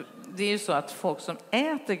det är ju så att folk som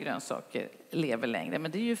äter grönsaker lever längre.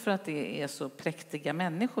 Men det är ju för att det är så präktiga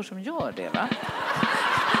människor som gör det, va?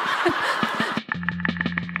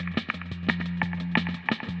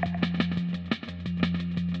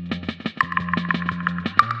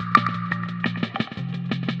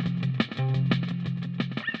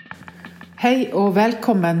 Hej och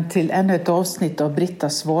välkommen till ännu ett avsnitt av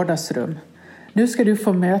Brittas vardagsrum. Nu ska du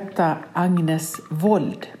få möta Agnes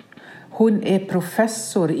Wold. Hon är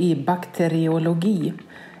professor i bakteriologi,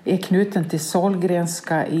 är knuten till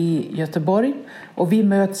Sahlgrenska i Göteborg och vi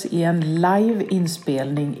möts i en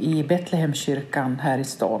live-inspelning i Betlehemskyrkan här i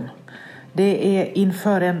stan. Det är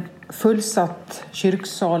inför en fullsatt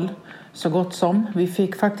kyrksal så gott som. Vi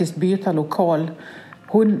fick faktiskt byta lokal.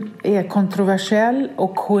 Hon är kontroversiell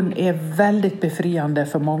och hon är väldigt befriande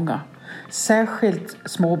för många. Särskilt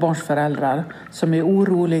småbarnsföräldrar som är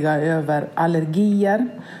oroliga över allergier,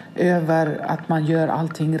 över att man gör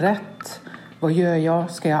allting rätt. Vad gör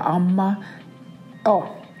jag? Ska jag amma? Ja,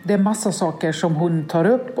 det är massa saker som hon tar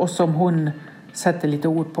upp och som hon sätter lite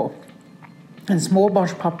ord på. En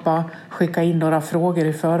småbarnspappa skickar in några frågor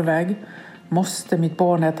i förväg. Måste mitt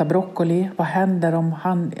barn äta broccoli? Vad händer om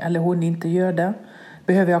han eller hon inte gör det?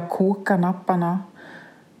 Behöver jag koka napparna?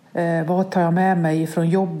 Vad tar jag med mig från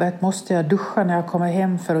jobbet? Måste jag duscha när jag kommer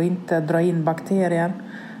hem för att inte dra in bakterier?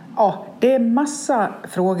 Ja, det är massa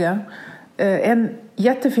frågor. En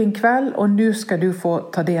jättefin kväll och nu ska du få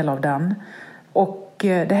ta del av den. Och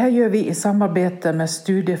det här gör vi i samarbete med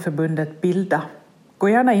studieförbundet Bilda. Gå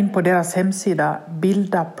gärna in på deras hemsida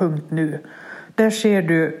bilda.nu. Där ser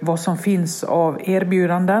du vad som finns av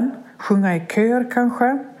erbjudanden. Sjunga i kör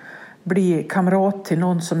kanske. Bli kamrat till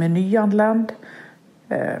någon som är nyanländ.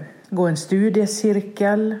 Gå en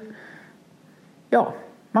studiecirkel. Ja,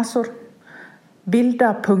 massor.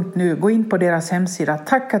 Bilda.nu. Gå in på deras hemsida.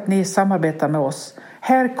 Tack att ni samarbetar med oss.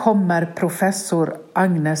 Här kommer professor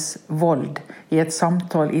Agnes Wold i ett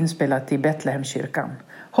samtal inspelat i Betlehemskyrkan.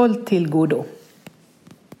 Håll till godo.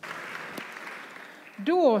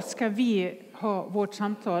 Då ska vi ha vårt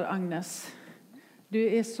samtal, Agnes.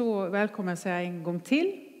 Du är så välkommen att säga en gång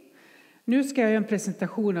till. Nu ska jag göra en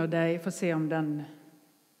presentation av dig för att se om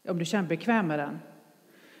du känner bekväm med den.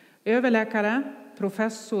 Överläkare,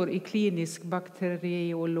 professor i klinisk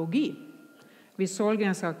bakteriologi vid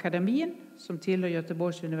Sahlgrenska akademin som tillhör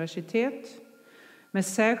Göteborgs universitet med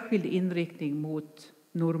särskild inriktning mot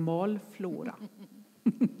normalflora.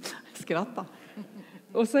 Skratta.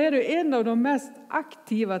 Och så är du en av de mest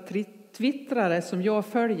aktiva twittrare som jag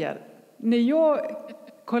följer. När jag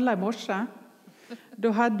kollade i morse, då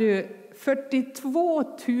hade du 42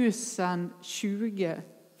 020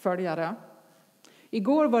 följare.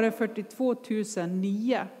 Igår var det 42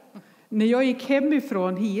 009. När jag gick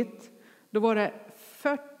hemifrån hit, då var det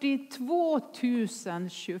 42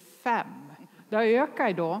 025. Det har ökat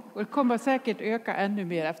idag och det kommer säkert öka ännu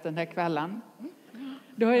mer efter den här kvällen.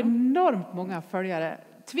 Det har enormt många följare.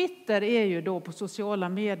 Twitter är ju då på sociala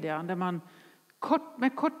medier där man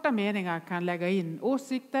med korta meningar kan lägga in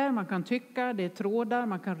åsikter, man kan tycka, det är trådar,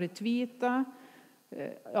 man kan retweeta.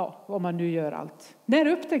 Ja, vad man nu gör allt. När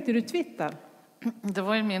upptäckte du Twitter? Det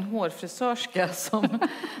var ju min hårfrisörska som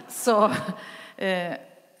sa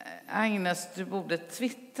Agnes, du borde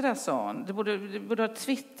twittra, sa hon. Du borde ha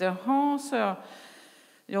Twitter. Jaha, sa jag.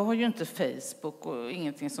 Jag har ju inte Facebook och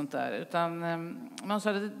ingenting sånt där. Utan man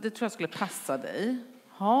sa det tror jag skulle passa dig.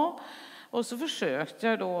 Ja. Och så försökte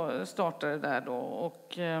jag då starta det där då.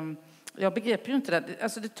 Och jag begrep ju inte det.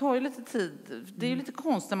 Alltså det tar ju lite tid. Det är ju lite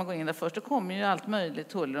konstigt när man går in där först. Det kommer ju allt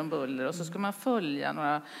möjligt, huller och buller. Och så ska man följa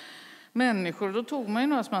några människor. Och då tog man ju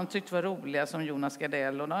några som man tyckte var roliga, som Jonas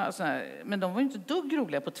Gardell och några sådana här. Men de var ju inte dugg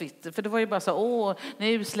roliga på Twitter. För det var ju bara så,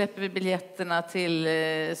 nu släpper vi biljetterna till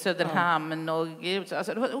Söderhamn. Och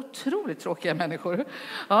alltså, det var otroligt tråkiga människor.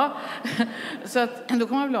 Ja. Så att, då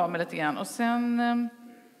kom man väl av med lite grann. Och sen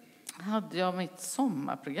hade jag mitt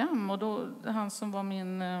sommarprogram. Och då, han som var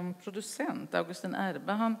min producent, Augustin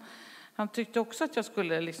Erbe, han tyckte också att jag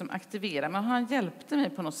skulle liksom aktivera. Men han hjälpte mig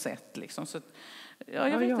på något sätt. Liksom, så att, ja,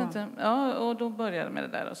 jag vet inte. Ja, och då började jag med det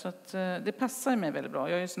där. Så att, det passar mig väldigt bra.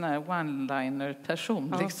 Jag är en sån här one-liner-person.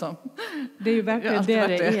 Ja. Liksom. Det är ju verkligen det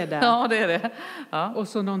är där. Ja, det är det. Ja. Och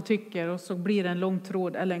så någon tycker och så blir det en lång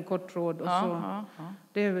tråd eller en kort tråd. Och så.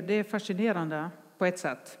 Det är fascinerande på ett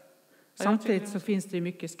sätt. Samtidigt så finns det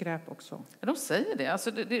mycket skräp också. Ja, de säger det.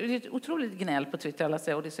 Alltså, det är ett otroligt gnäll på Twitter. Alla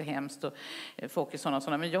säger att det är så hemskt och folk är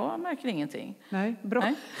sådana. Men jag märker ingenting. Nej, bra.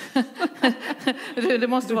 Nej. Det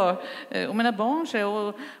måste vara... Och mina barn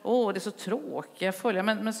säger det är så tråkiga följa.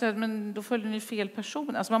 Men då följer ni fel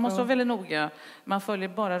person. Alltså, man måste vara väldigt noga. Man följer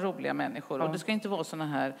bara roliga människor. Ja. Och det ska inte vara såna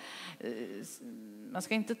här... Man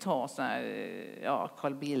ska inte ta såna här,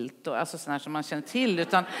 Carl Bildt och alltså såna här som man känner till,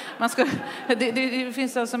 utan man ska, det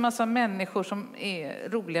finns alltså en massa människor som är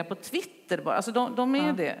roliga på Twitter bara. Alltså de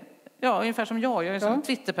är det. Ja, ungefär som jag är en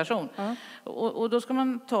Twitterperson. Ja. Och då ska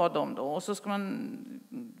man ta dem då och så ska man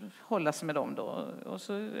hålla sig med dem då. Och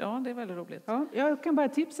så, det är väldigt roligt. Ja, jag kan bara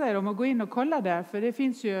tipsa er om att gå in och kolla där, för det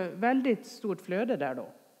finns ju väldigt stort flöde där då.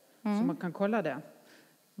 Så man kan kolla det.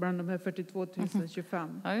 Bland de här 42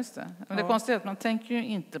 025. Ja, just det. Men det konstiga är att man tänker ju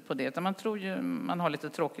inte på det. Utan man tror ju man har lite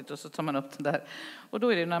tråkigt och så tar man upp det där. Och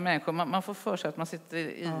då är det ju några människor. Man får för sig att man sitter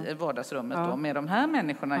i vardagsrummet då, med de här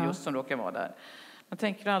människorna just som råkar vara där. Man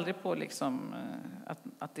tänker aldrig på liksom,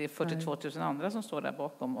 att det är 42 000 andra som står där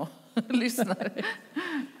bakom och lyssnar.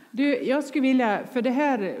 Jag skulle vilja, för det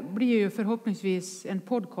här blir ju förhoppningsvis en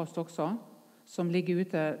podcast också. Som ligger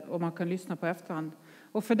ute och man kan lyssna på efterhand.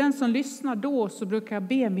 Och för den som lyssnar då så brukar jag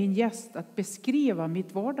be min gäst att beskriva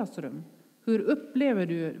mitt vardagsrum. Hur upplever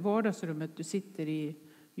du vardagsrummet du sitter i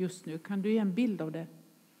just nu? Kan du ge en bild av det?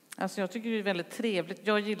 Alltså jag tycker det är väldigt trevligt.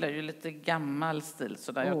 Jag gillar ju lite gammal stil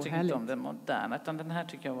sådär. Jag tycker inte om den moderna. Utan den här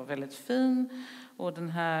tycker jag var väldigt fin. Och den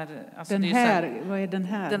här... Alltså den här, vad är den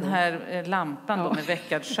här? Den här lampan då med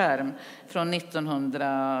veckad skärm från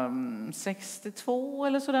 1962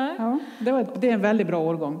 eller sådär. Ja, det är en väldigt bra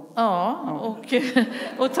årgång. Ja.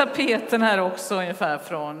 Och tapeten här också ungefär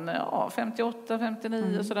från 58,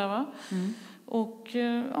 59 och sådär va? Mm. Och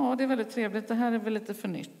det är väldigt trevligt. Det här är väl lite för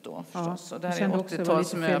nytt då förstås. Och det här är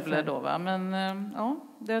 80-talsmöbler då va. Men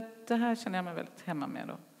det här känner jag mig väldigt hemma med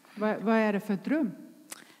då. Vad är det för ett rum?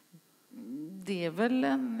 Det är väl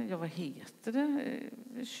vad heter det?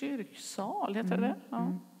 Kyrksal heter det.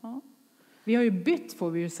 Ja. Vi har ju bytt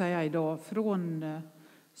får vi ju säga idag från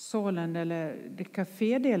salen eller det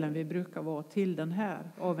kafédelen vi brukar vara till den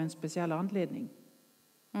här av en speciell anledning.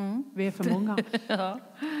 Vi är för många. Ja.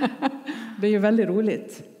 Det är ju väldigt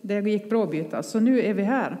roligt. Det gick bra att byta. Så nu är vi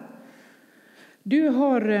här. Du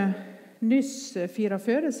har nyss firat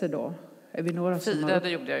födelsedag. Är vi några som det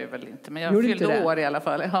gjorde jag ju väl inte. Men jag fyllde år i alla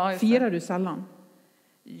fall. Ja, firar du sällan?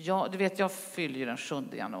 Ja, du vet jag fyller ju den 7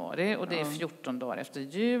 januari. Och det är 14 dagar efter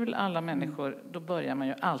jul. Alla människor, då börjar man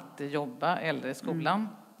ju alltid jobba äldre i skolan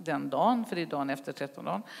den dagen. För det är dagen efter 13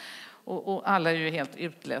 dagen. Och alla är ju helt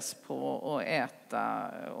utläs på att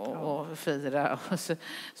äta och fira.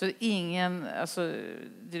 Så ingen, alltså,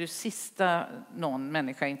 det är det sista någon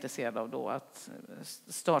människa är intresserad av då. Att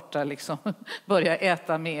starta liksom, börja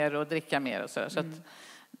äta mer och dricka mer och så. Så att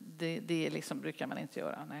det liksom brukar man inte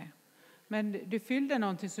göra, nej. Men du fyllde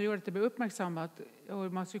någonting som gjorde att det blev uppmärksammat.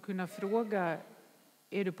 Och man skulle kunna fråga,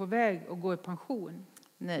 är du på väg att gå i pension?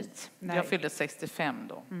 Nej. Jag fyllde 65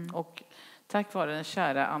 då. Och tack vare den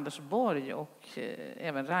kära Anders Borg och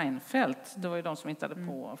även Reinfeldt. Det var ju de som hittade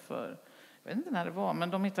på för, jag vet inte när det var, men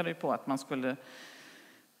de hittade ju på att man skulle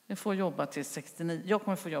få jobba till 69. Jag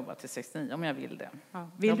kommer få jobba till 69 om jag vill det. Ja,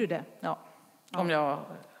 vill du det? Ja, om jag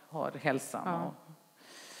har hälsan och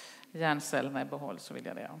hjärncellerna i behåll så vill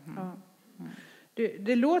jag det.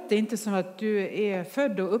 Det låter inte som att du är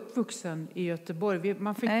född och uppvuxen i Göteborg.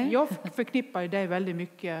 Jag förknippar dig väldigt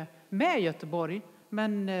mycket med Göteborg.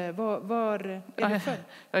 Men var är du född?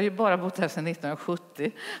 Jag har ju bara bott här sedan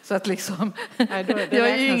 1970. Så att liksom, jag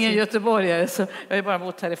är ju ingen göteborgare. Så jag har ju bara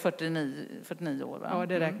bott här i 49 år. Va? Ja,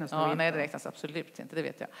 det räknas inte. Nej, det räknas absolut inte, det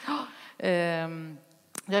vet jag.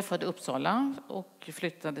 Jag är född i Uppsala och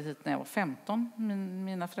flyttade hit när jag var 15.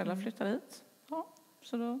 Mina föräldrar flyttade hit. Ja,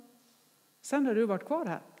 så då... Sen har du varit kvar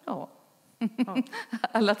här? Ja.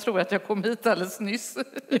 Alla tror att jag kom hit alldeles nyss.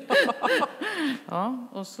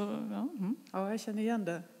 Och så, ja, jag känner igen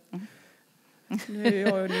det. Nu är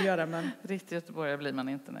jag nyare, men... Riktigt göteborgare blir man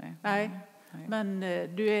inte, nej. Men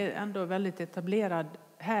du är ändå väldigt etablerad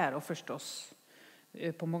här och förstås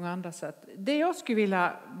på många andra sätt. Det jag skulle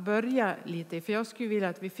vilja börja lite, för jag skulle vilja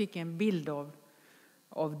att vi fick en bild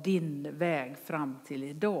av din väg fram till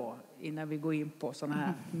idag innan vi går in på sådana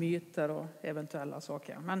här myter och eventuella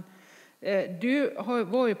saker. Men du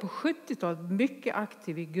var ju på 70-talet mycket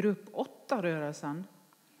aktiv i grupp 8-rörelsen.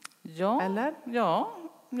 Ja, eller? Ja,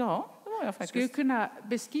 det var jag faktiskt. Skulle du kunna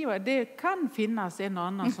beskriva, det kan finnas en och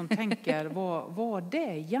annan som tänker, vad det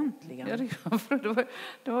egentligen? Ja,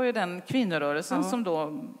 det var ju den kvinnorörelsen som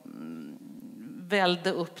då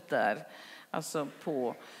välde upp där. Alltså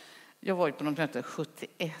jag var ju på något möte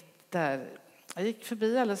 71 där, jag gick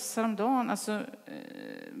förbi alldeles häromdagen, alltså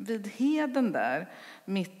vid Heden där,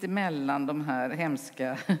 mitt emellan de här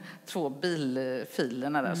hemska 2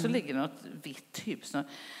 bilfilerna där, så ligger det något vitt hus.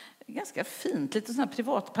 Ganska fint, lite sån här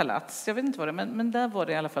privatpalats, jag vet inte vad det är, men där var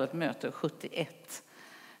det i alla fall ett möte 71,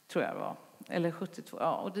 tror jag var. Eller 72,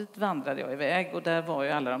 ja, och dit vandrade jag iväg och där var ju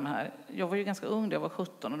alla de här, jag var ju ganska ung, jag var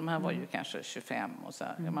 17 och de här var ju kanske 25 och så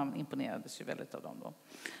här, man imponerades ju väldigt av dem då.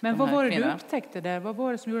 Men vad var det du upptäckte där? Vad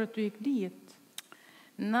var det som gjorde att du gick dit?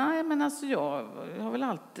 Nej, men alltså jag har väl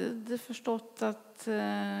alltid förstått att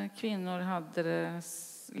kvinnor hade det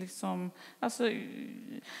liksom, alltså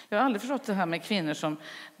jag har aldrig förstått det här med kvinnor som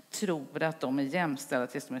tror att de är jämställda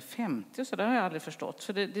tills de är 50 och så, det har jag aldrig förstått.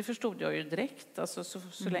 För det förstod jag ju direkt, alltså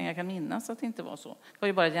så länge jag kan minnas att det inte var så. Det var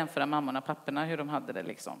ju bara att jämföra mammorna och papporna, hur de hade det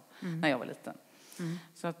liksom, när jag var liten.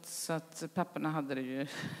 Så att papporna hade det ju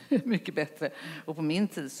mycket bättre. Och på min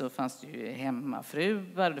tid så fanns det ju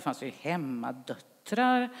hemmafruar, det fanns ju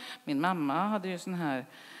hemmadöttrar. Min mamma hade ju sån här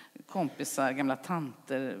kompisar, gamla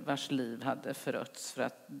tanter vars liv hade förötts för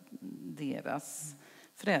att deras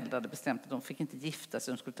föräldrar hade bestämt att de fick inte gifta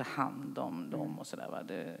sig, de skulle ta hand om dem och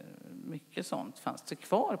sådär. Mycket sånt fanns det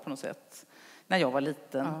kvar på något sätt när jag var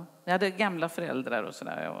liten. Ja. Jag hade gamla föräldrar och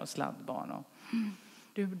sådär, jag var sladdbarn. Och...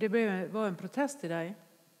 Det var en protest i dig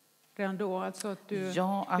redan då? Alltså att du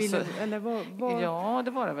ja, alltså, ville, eller vad? Ja,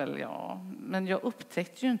 det var det väl, ja. Men jag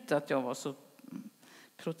upptäckte ju inte att jag var så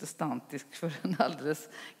protestantisk förrän alldeles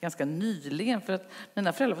ganska nyligen. För att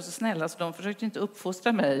mina föräldrar var så snälla så de försökte inte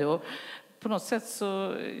uppfostra mig och på något sätt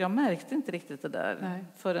så jag märkte inte riktigt det där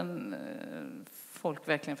förrän folk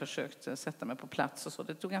verkligen försökte sätta mig på plats och så.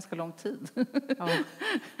 Det tog ganska lång tid. Ja.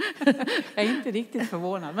 Jag är inte riktigt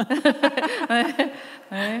förvånad.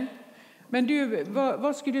 Nej. Men du,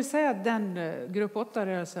 vad skulle du säga att den grupp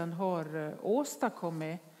 8-rörelsen har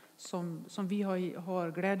åstadkommit som vi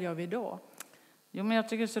har glädje av idag? Jo, men jag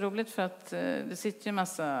tycker det är så roligt för att det sitter ju en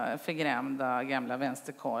massa förgrämda gamla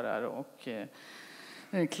vänsterkarlar och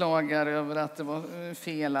klagar över att det var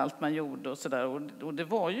fel allt man gjorde och sådär. Och det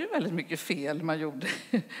var ju väldigt mycket fel man gjorde.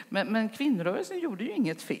 Men kvinnorörelsen gjorde ju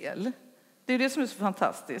inget fel. Det är det som är så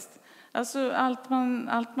fantastiskt. Alltså allt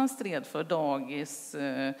man stred för, dagis,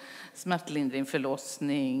 smärtlindring,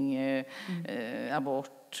 förlossning,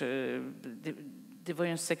 abort. Det var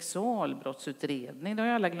ju en sexualbrottsutredning, det har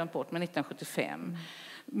ju alla glömt bort, men 1975.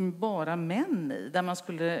 Bara män i, där man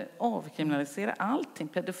skulle avkriminalisera allting,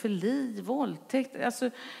 pedofili, våldtäkt. Alltså,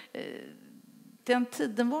 den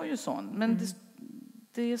tiden var ju sån, men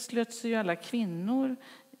det slöts ju alla kvinnor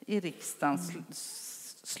i riksdagen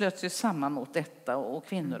slöts ju samman mot detta och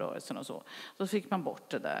kvinnorörelsen och så. Så fick man bort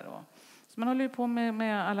det där. Så man håller ju på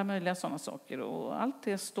med alla möjliga sådana saker och allt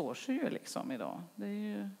det står sig ju liksom idag. Det är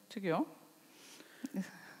ju, tycker jag.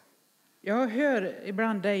 Jag hör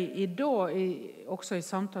ibland dig idag också i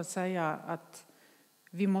samtal säga att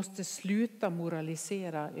vi måste sluta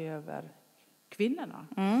moralisera över kvinnorna.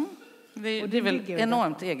 Det är väl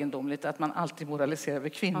enormt egendomligt att man alltid moraliserar över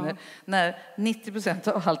kvinnor när 90%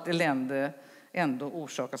 av allt elände ändå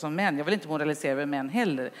orsakas av män. Jag vill inte moralisera över män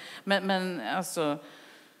heller. Men alltså,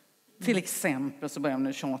 till exempel så börjar man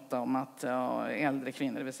nu tjata om att äldre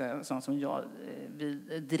kvinnor, det vill säga sådana som jag,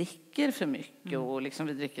 vi dricker för mycket och liksom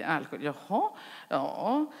vi dricker alkohol.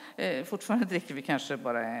 Fortfarande dricker vi kanske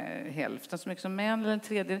bara hälften så mycket som män eller en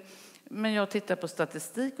tredjedel. Men jag tittar på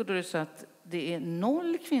statistik och då är det så att det är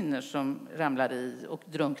 0 kvinnor som ramlar i och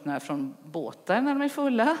drunknar från båtar när de är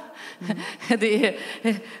fulla.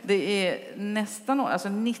 Det är nästan, alltså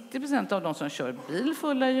 90% av de som kör bil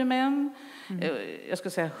fulla är ju män. Jag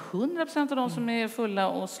skulle säga 100% av de som är fulla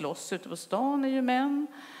och slåss ute på stan är ju män.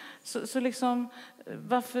 Så liksom,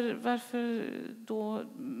 varför då?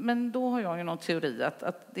 Men då har jag ju någon teori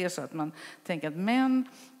att det är så att man tänker att män,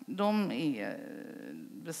 de är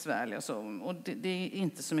besvärliga och så. Och det är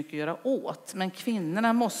inte så mycket att göra åt. Men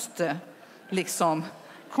kvinnorna måste liksom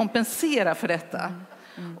kompensera för detta.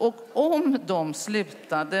 Och om de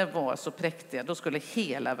slutade vara så präktiga, då skulle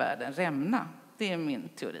hela världen rämna. Det är min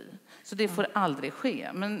teori. Så det får aldrig ske.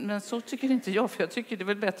 Men så tycker inte jag. För jag tycker det är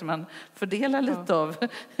väl bättre att man fördelar lite av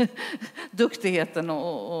duktigheten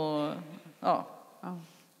och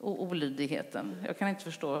olydigheten. Jag kan inte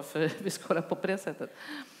förstå varför vi ska hålla på det sättet.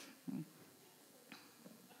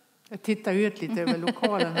 Jag tittar ut lite över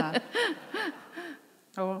lokalen här.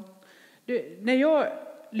 Ja. När jag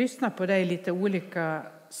lyssnar på dig lite olika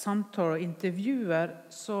samtal och intervjuer,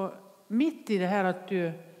 så mitt i det här att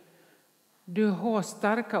du har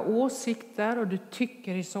starka åsikter och du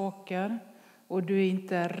tycker i saker och du är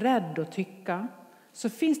inte rädd att tycka, så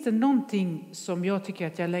finns det någonting som jag tycker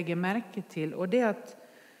att jag lägger märke till, och det är att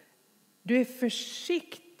du är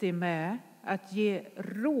försiktig försiktig med att ge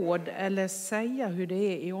råd eller säga hur det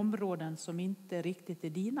är i områden som inte riktigt är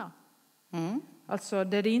dina. Alltså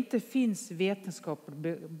där det inte finns vetenskap och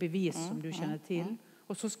bevis som du känner till.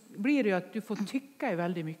 Och så blir det ju att du får tycka i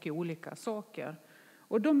väldigt mycket olika saker.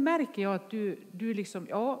 Och då märker jag att du liksom,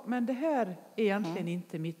 ja men det här är egentligen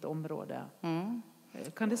inte mitt område.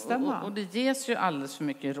 Kan det stämma? Och det ges ju alldeles för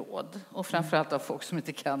mycket råd. Och framförallt av folk som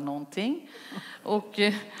inte kan någonting. Och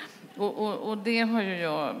det har ju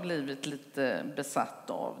jag blivit lite besatt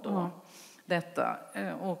av då. Detta.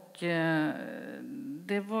 Och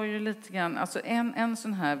det var ju lite grann, alltså en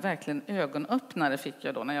sån här verkligen ögonöppnare fick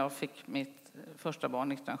jag då när jag fick mitt första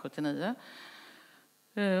barn 1979.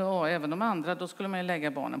 Och även de andra, då skulle man ju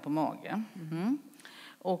lägga barnen på mage.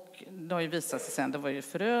 Och det har ju visat sig sen, det var ju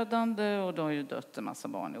förödande och det har ju dött en massa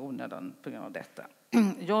barn i onödan på grund av detta.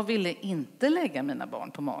 Jag ville inte lägga mina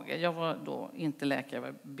barn på mage. Jag var då inte läkare, jag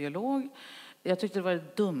var biolog. Jag tyckte det var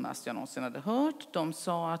det dummaste jag någonsin hade hört. De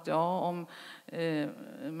sa att om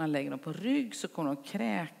man lägger dem på rygg så kommer de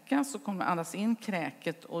kräkas, så kommer de andas in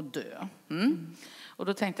kräket och dö. Och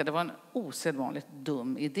då tänkte jag det var en osedvanligt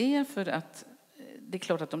dum idé, för att det är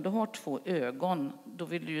klart att om du har 2 ögon, då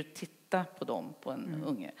vill du ju titta på dem på en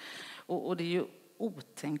unge. Och det är ju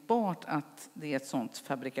otänkbart att det är ett sånt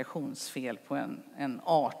fabrikationsfel på en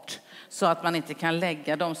art så att man inte kan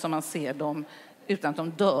lägga dem som man ser dem utan att de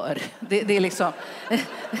dör. Det är liksom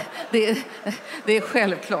det är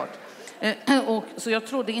självklart. Och så jag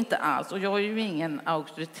trodde inte alls, och jag är ju ingen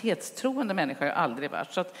auktoritetstroende människa, jag har aldrig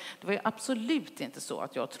varit, så att det var ju absolut inte så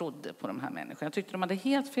att jag trodde på de här människorna. Jag tyckte de hade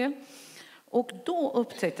helt fel. Och då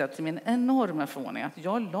upptäckte jag till min enorma förvåning att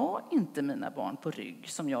jag la inte mina barn på rygg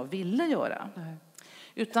som jag ville göra. Nej.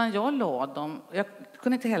 Utan jag la dem, jag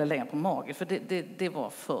kunde inte heller lägga på mage för det var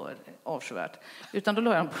för avskyvärt. Utan då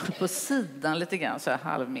la jag dem på sidan lite grann så här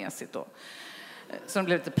halvmässigt då. Så de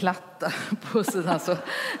blev lite platta på sidan så.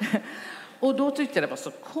 Och då tyckte jag det var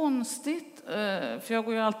så konstigt, för jag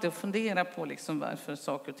går ju alltid och funderar på liksom varför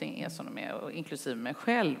saker och ting är som de är, och inklusive mig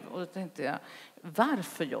själv. Och då tänkte jag,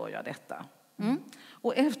 varför gör jag detta?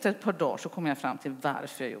 Och efter ett par dagar så kom jag fram till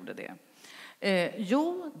varför jag gjorde det.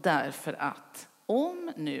 Jo, därför att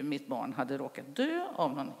om nu mitt barn hade råkat dö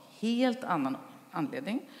av någon helt annan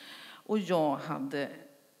anledning och jag hade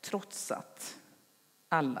trotsat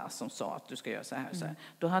alla som sa att du ska göra så här, så här,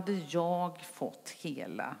 då hade jag fått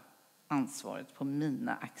hela ansvaret på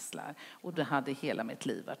mina axlar och det hade hela mitt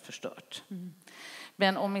liv varit förstört.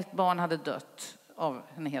 Men om mitt barn hade dött av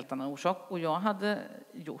en helt annan orsak och jag hade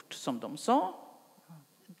gjort som de sa,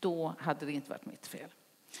 då hade det inte varit mitt fel.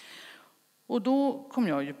 Och då kom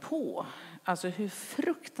jag ju på alltså hur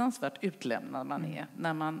fruktansvärt utlämnad man är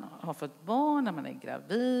när man har fått barn, när man är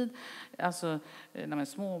gravid, alltså när man är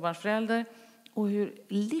småbarnsförälder, och hur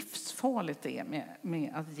livsfarligt det är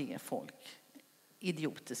med att ge folk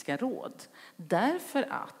idiotiska råd. Därför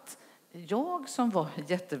att jag som var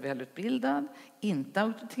jättevälutbildad, inte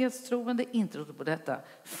auktoritetstroende, inte trodde på detta,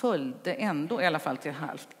 följde ändå i alla fall till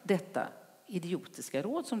halvt detta idiotiska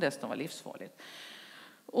råd som dessutom var livsfarligt.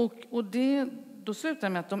 Och då slutar det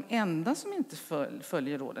med att de enda som inte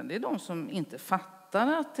följer råden, det är de som inte fattar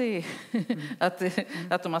att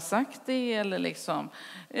de har sagt det, eller liksom,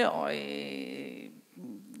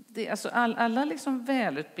 alltså alla liksom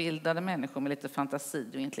välutbildade människor med lite fantasi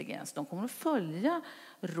och intelligens, de kommer att följa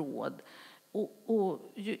råd.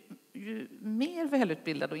 Och ju mer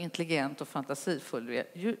välutbildad och intelligent och fantasifull du är,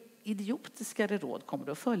 ju idiotiskare råd kommer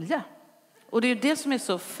du att följa. Och det är ju det som är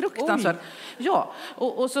så fruktansvärt. Oj. Ja,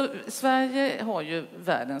 och så Sverige har ju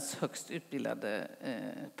världens högst utbildade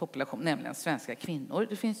population, nämligen svenska kvinnor.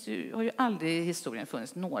 Det har ju aldrig i historien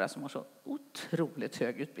funnits några som har så otroligt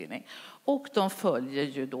hög utbildning. Och de följer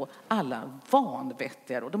ju då alla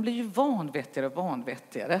vanvettigare, och de blir ju vanvettigare och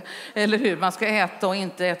vanvettigare. Eller hur? Man ska äta och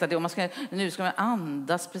inte äta det, och nu ska man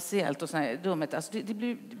andas speciellt och såna här dumheter. Alltså det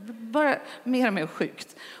blir bara mer och mer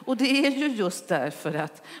sjukt. Och det är ju just därför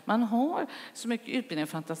att man har så mycket utbildning och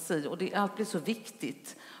fantasi, och allt blir så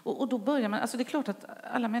viktigt. Och då börjar man, alltså det är klart att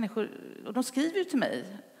alla människor, och de skriver ju till mig,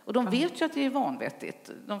 och de vet ju att det är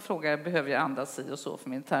vanvettigt. De frågar, behöver jag andas i och så för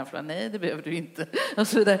min tarmflora? Nej, det behöver du inte. Och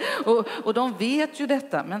så vidare. Och de vet ju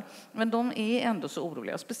detta, men de är ändå så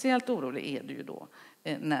oroliga. Och speciellt orolig är du ju då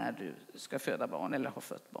när du ska föda barn eller har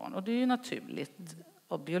fött barn. Och det är ju naturligt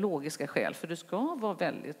av biologiska skäl, för du ska vara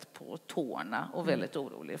väldigt på tårna och väldigt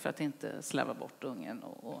orolig för att inte slarva bort ungen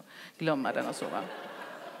och glömma den och så. Va?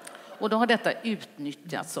 Och då har detta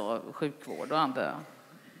utnyttjats av sjukvård och andra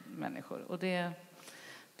människor, och det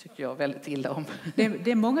tycker jag väldigt illa om.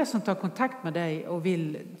 Det är många som tar kontakt med dig och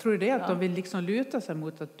vill, tror du det, att de vill liksom luta sig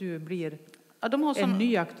mot att du blir Ja, de har en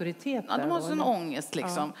ny auktoritet. Ja, de har sån ångest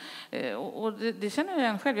liksom. Ja. Och det känner jag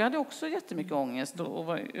igen själv. Jag hade också jättemycket ångest och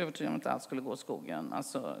var övertygad om att allt skulle gå i skogen.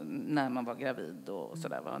 Alltså när man var gravid och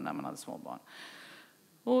sådär, när man hade småbarn.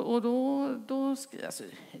 Och då alltså,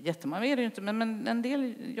 jättemånga är det ju inte, men en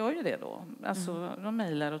del gör ju det då. Alltså de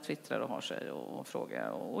mejlar och twittrar och har sig och frågar.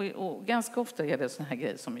 Och ganska ofta är det såna här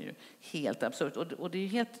grejer som är ju helt absurt. Och det är ju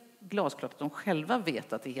helt glasklart att de själva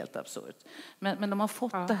vet att det är helt absurt. Men de har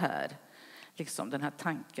fått det här, liksom den här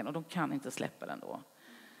tanken, och de kan inte släppa den då.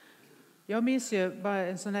 Jag minns ju bara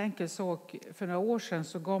en sån enkel sak. För några år sedan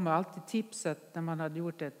så gav man alltid tipset när man hade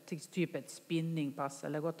gjort ett spinningpass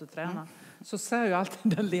eller gått och tränat. Så sa ju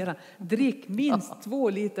alltid den läraren, drick minst 2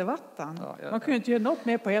 liter vatten. Man kunde inte göra något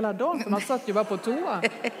mer på hela dagen, för man satt ju bara på toa.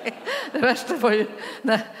 Det värsta var ju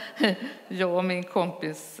när jag och min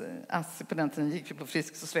kompis Assi på den tiden gick på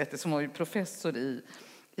Friskis och Svettis, som var ju professor i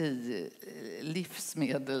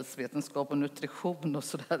livsmedelsvetenskap och nutrition och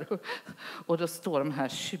sådär. Och då står de här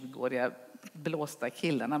 20-åriga blåsta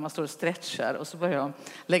killarna, man står och stretchar, och så börjar jag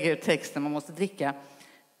lägga ut texten, man måste dricka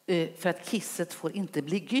för att kisset får inte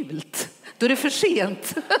bli gult. Då är det för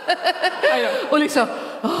sent. Och liksom,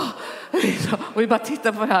 och vi bara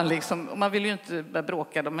tittar på varandra liksom. Och man vill ju inte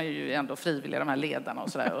bråka, de är ju ändå frivilliga, de här ledarna och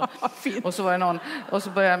sådär. Och så var det någon, och så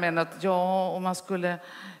började jag mena att om man skulle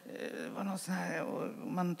var någon sån här, och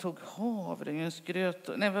man tog havregrynsgröt.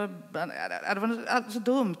 Nej, det var så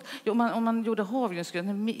dumt. Om man gjorde havregrynsgröt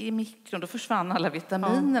i mikron, då försvann alla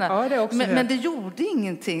vitaminerna. Ja, det också men det gjorde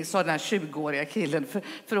ingenting, sa den här 20-åriga killen.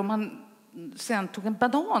 För om man sen tog en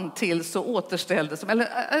banan till så återställdes.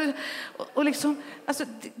 Och liksom, alltså,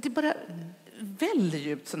 det bara väldigt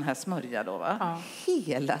djupt sån här smörja då, va? Ja.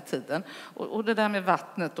 Hela tiden. Och det där med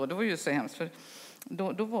vattnet då, det var ju så hemskt, för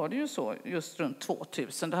då var det ju så, just runt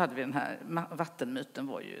 2000, då hade vi den här vattenmyten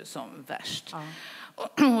var ju som värst. Ja.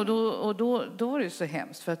 Och då var det ju så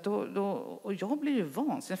hemskt, för att och jag blev ju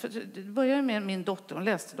vansinnig, för det började med min dotter, hon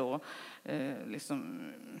läste då liksom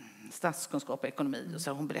statskunskap och ekonomi, och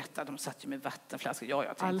så hon berättade, de satt ju med vattenflaskor.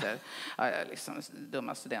 Jag tänkte, liksom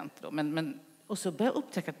dumma studenter då, men och så börjar jag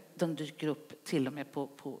upptäcka att de dyker upp till och med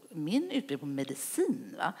på min utbildning på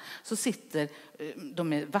medicin. Va? Så sitter de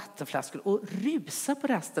med vattenflaskor och rusar på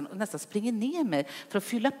rasten och nästan springer ner mig för att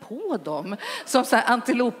fylla på dem. Som så här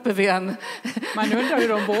antiloper vid en... Man undrar hur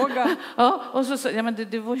de vågar. Ja, och så ja, men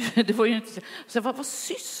det var ju inte... Så vad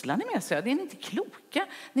sysslar ni med? Så jag, det är ni inte kloka.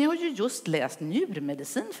 Ni har ju just läst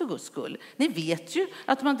njurmedicin för Guds skull. Ni vet ju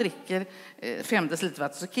att man dricker 5 deciliter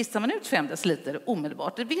vatten så kissar man ut 5 deciliter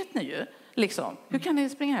omedelbart. Det vet ni ju. Liksom. Hur kan ni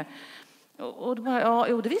springa här? Och då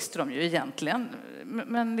bara, det visste de ju egentligen.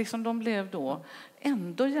 Men liksom de blev då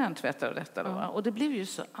ändå hjärntvättade av detta. Då, och det blev ju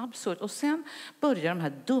så absurt. Och sen börjar de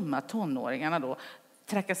här dumma tonåringarna då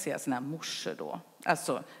trakassera sina morsor då.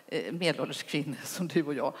 Alltså medelålders kvinnor som du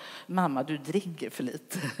och jag. Mamma, du dricker för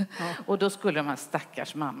lite. Ja. Och då skulle de här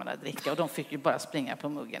stackars mammorna dricka. Och de fick ju bara springa på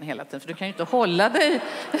muggen hela tiden. För du kan ju inte hålla dig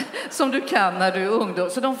som du kan när du är ungdom.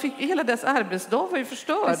 Så de fick, hela dess arbetsdag var ju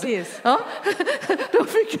förstörd. Precis. Ja. De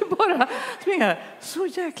fick ju bara springa. Så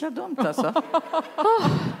jäkla dumt alltså.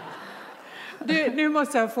 Nu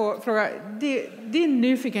måste jag få fråga. Din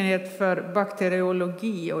nyfikenhet för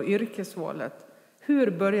bakteriologi och yrkesvalet.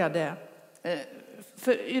 Hur började det?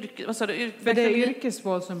 Vad sa du? För det är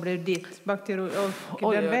yrkesval som blev ditt. Det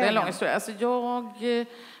är en lång historia. Alltså jag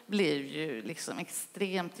blev ju liksom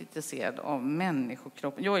extremt intresserad av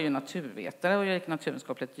människokroppen. Jag är ju naturvetare och jag gick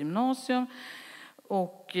naturvetenskapligt gymnasium.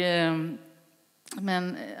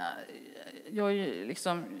 Men jag är ju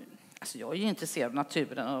liksom... Alltså jag är ju intresserad av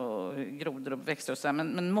naturen och grodor och växter och så här,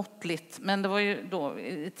 men måttligt. Men det var ju då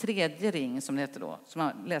i 3:e ring som det heter då, som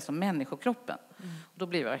man läser om människokroppen. Och då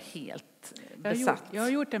blev jag helt besatt. Jag har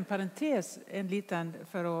gjort en parentes, en liten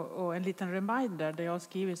reminder där jag har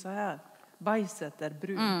skrivit så här. Bajset är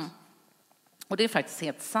brunt. Och det är faktiskt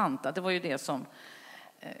helt sant. Att det var ju det som,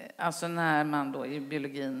 alltså när man då i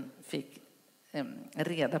biologin fick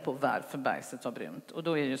reda på varför bajset var brunt. Och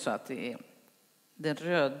då är det ju så att det är det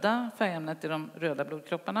röda färgämnet i de röda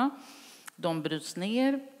blodkropparna. De bryts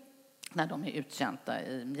ner när de är uttjänta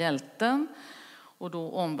i mjälten. Och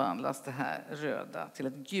då omvandlas det här röda till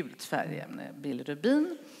ett gult färgämne,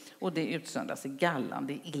 bilirubin. Och det utsöndras i gallan,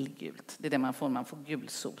 det är illgult. Det är det man får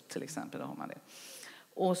gulsot till exempel, då har man det.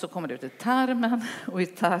 Och så kommer det ut i tarmen, och i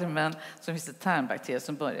tarmen så finns det tarmbakterier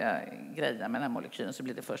som börjar greja med den här molekylen. Så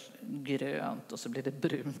blir det först grönt och så blir det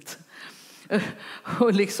brunt.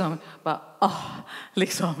 Och liksom bara,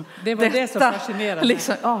 liksom. Det var det som fascinerade.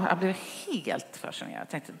 Liksom, jag blev helt fascinerad. Jag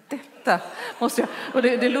tänkte, detta måste jag... Och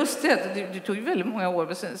det lustiga, det tog ju väldigt många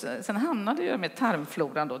år. Sen hamnade jag med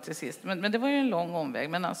tarmfloran då till sist. Men det var ju en lång omväg.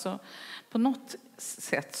 Men alltså, på något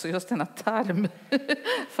sätt så just denna tarm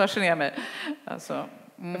fascinerar mig. Alltså,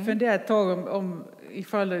 Jag funderar ett tag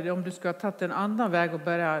om du ska ha tagit en annan väg och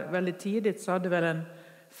börja väldigt tidigt, så hade väl en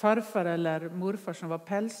farfar eller morfar som var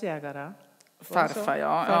pälsjägare. Farfar,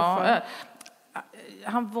 ja. Farfar. Ja.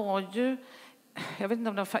 Han var ju... Jag vet inte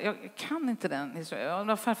om det var... Jag kan inte den historien. Det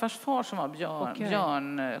var farfars far som var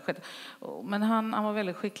Björn. Men han var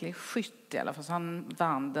väldigt skicklig skytt i alla fall.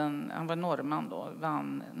 Han var norrman då.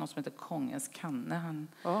 Vann något som heter Kongens kanne. Han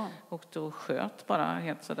åkte och sköt bara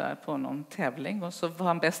helt sådär på någon tävling. Och så var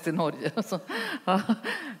han bäst i Norge.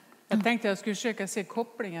 Jag tänkte jag skulle försöka se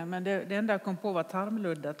kopplingen, men det enda jag kom på var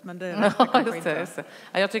tarmluddet. Men det just det.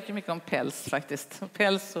 Ja, jag tycker mycket om päls faktiskt.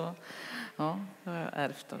 Päls och det har jag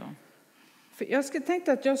ärvt av dem. Jag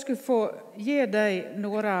tänkte att jag skulle få ge dig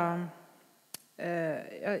några...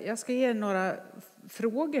 jag ska ge några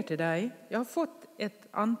frågor till dig. Jag har fått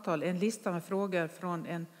en lista med frågor från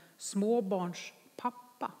en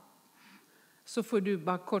småbarnspappa. Så får du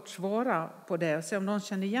bara kort svara på det och se om någon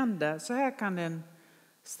känner igen det. Så här kan en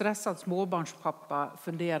stressad småbarnspappa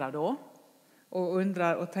fundera då. Och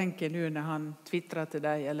undrar och tänker nu när han twittrar till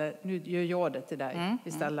dig. Eller nu gör jag det till dig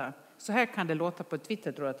istället. Så här kan det låta på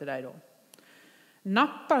Twitter, tror jag, till dig då.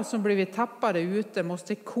 Nappar som blivit tappade ute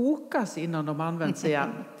måste kokas innan de används igen.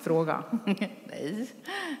 Fråga. Nej.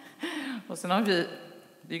 Och sen har vi,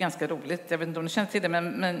 det är ganska roligt, jag vet inte om du känner till det,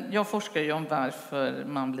 men jag forskar ju om varför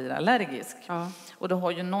man blir allergisk. Ja. Och det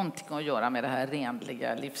har ju någonting att göra med det här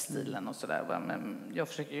renliga livsstilen och sådär. Men jag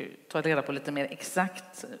försöker ju ta reda på lite mer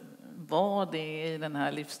exakt vad det är i den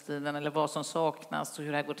här livsstilen eller vad som saknas och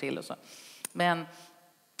hur det här går till och så. Men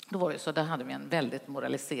då var det så, där hade vi en väldigt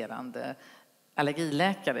moraliserande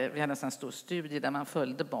allergiläkare. Vi hade en sån stor studie där man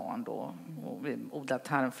följde barn då och vi odlade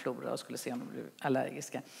tarmflora och skulle se om de blev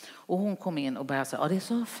allergiska. Och hon kom in och började säga, det är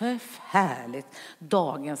så förfärligt,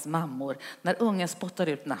 dagens mammor. När ungen spottar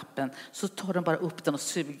ut nappen så tar de bara upp den och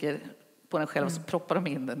suger på den själv och så proppar de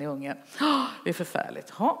in den i ungen. Det är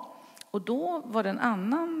förfärligt. Och då var det en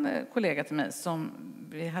annan kollega till mig som,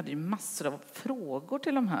 vi hade ju massor av frågor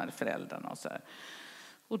till de här föräldrarna och så här.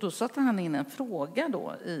 Och då satte han in en fråga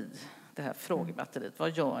då i det här frågebatteriet.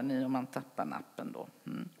 Vad gör ni om man tappar nappen då?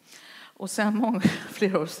 Och sen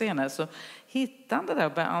flera år senare så hittade han det där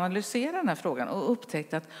och började analysera den här frågan och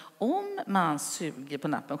upptäckte att om man suger på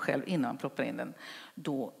nappen själv innan man proppar in den,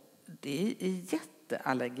 då det är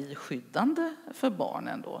jätteallergiskyddande för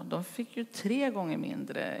barnen då. De fick ju 3 gånger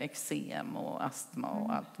mindre eksem och astma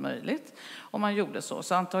och allt möjligt om man gjorde så.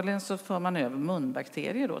 Så antagligen så för man över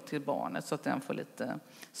munbakterier då till barnet så att den får lite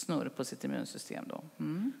snurr på sitt immunsystem då.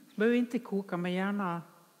 Behöver inte koka, men gärna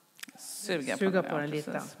suga på den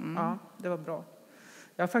lite. Ja, det var bra.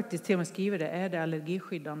 Jag har faktiskt till och med skrivit det. Är det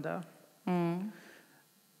allergiskyddande?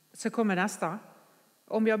 Så kommer nästa.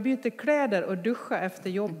 Om jag byter kläder och duschar efter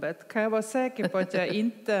jobbet kan jag vara säker på att jag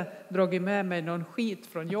inte dragit med mig någon skit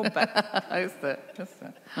från jobbet. Just det.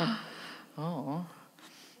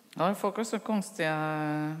 Ja, folk är så konstiga.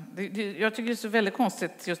 Jag tycker det är så väldigt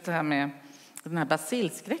konstigt just det här med den här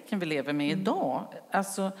basilskräcken vi lever med idag.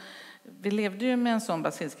 Alltså, vi levde ju med en sån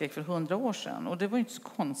basilskräck för 100 år sedan. Och det var ju inte så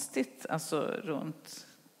konstigt alltså, runt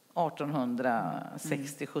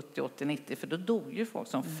 1860, 70, 80, 90. För då dog ju folk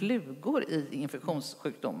som flugor i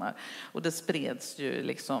infektionssjukdomar. Och det spreds ju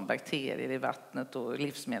liksom bakterier i vattnet och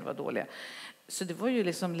livsmedel var dåliga. Så det var ju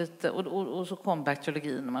liksom lite... Och så kom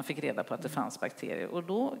bakteriologin och man fick reda på att det fanns bakterier. Och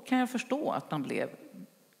då kan jag förstå att man blev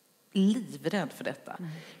livrädd för detta.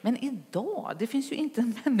 Men idag, det finns ju inte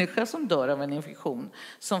en människa som dör av en infektion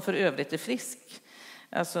som för övrigt är frisk.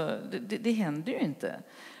 Alltså, det händer ju inte.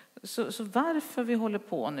 Så varför vi håller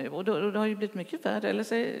på nu? Och det har ju blivit mycket värre. Eller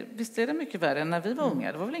så, visst är det mycket värre än när vi var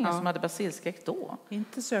unga? Det var väl ingen som hade basilskräck då?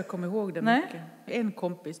 Inte så jag kommer ihåg det mycket. En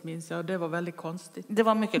kompis minns jag, det var väldigt konstigt. Det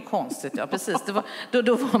var mycket konstigt, ja precis.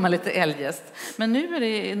 Då var man lite eljest. Men nu är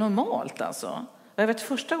det normalt alltså. Jag vet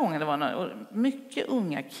första gången det var mycket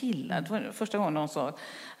unga killar. Det var första gången de sa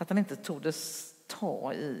att han inte tordes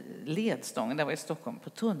ta i ledstången. Det var i Stockholm på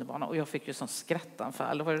tunnelbanan. Och jag fick ju sån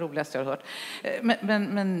skrattanfall. Det var det roligaste jag har hört.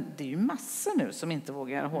 Men det är ju massor nu som inte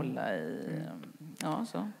vågar hålla i... Ja,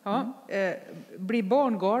 så. Ja, blir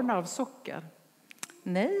barn galna av socker?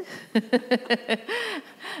 Nej.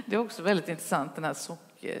 Det är också väldigt intressant den här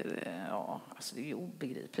socker... Ja, alltså det är ju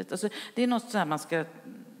obegripligt. Alltså, det är något så här man ska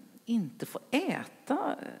inte få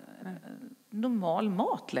äta normal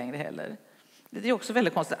mat längre heller. Det är också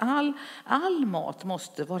väldigt konstigt. All mat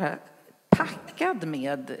måste vara packad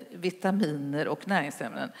med vitaminer och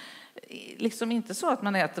näringsämnen. Liksom inte så att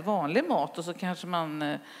man äter vanlig mat och så kanske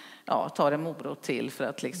man tar en morot till för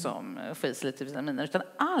att liksom få i sig lite vitaminer. Utan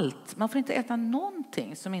allt. Man får inte äta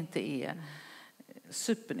någonting som inte är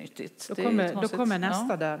supernyttigt. Då kommer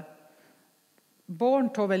nästa där. Barn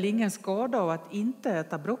tar väl ingen skada av att inte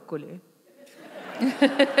äta broccoli?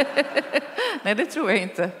 Nej, det tror jag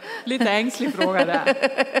inte. Lite ängslig fråga där.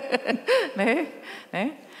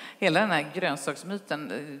 Nej. Hela den här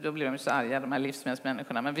grönsaksmyten, då blir de så arga, de här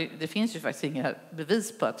livsmedelsmänniskorna. Men det finns ju faktiskt inga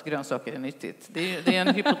bevis på att grönsaker är nyttigt. Det är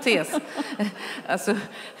en hypotes. Alltså,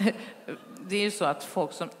 det är ju så att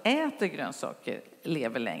folk som äter grönsaker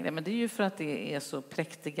lever längre. Men det är ju för att det är så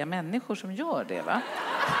präktiga människor som gör det, va?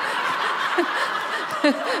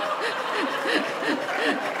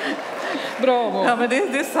 Bravo. Ja, men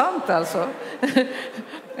det är sant alltså.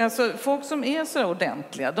 Alltså, folk som är så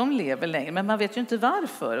ordentliga, de lever längre, men man vet ju inte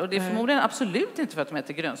varför. Och det är förmodligen absolut inte för att de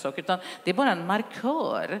äter grönsaker, utan det är bara en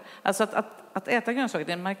markör. Alltså att äta grönsaker,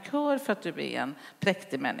 det är en markör för att du är en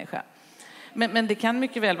präktig människa. Men det kan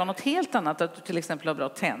mycket väl vara något helt annat, att du till exempel har bra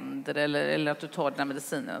tänder eller att du tar dina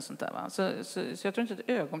mediciner och sånt där. Va? Så jag tror inte ett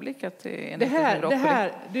ögonblick att det är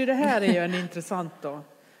det här är ju en intressant då.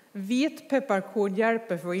 Vitpepparkorn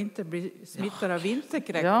hjälper för att inte bli smittad av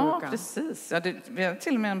vinterkräksjukan. Ja, precis. Ja, vi har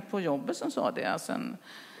till och med en på jobbet som sa det. Alltså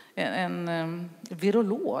en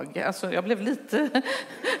virolog. Alltså, jag blev lite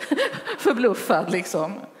förbluffad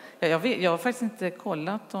liksom. Jag har faktiskt inte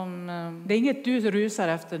kollat om... Det är inget du rusar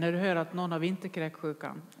efter när du hör att någon har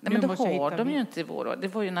vinterkräksjukan. Nej, men det har de ju inte i vår. Det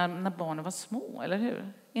var ju när barnen var små, eller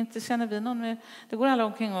hur? Inte känner vi någon med... Det går alla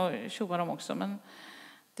omkring och tjoar dem också, men...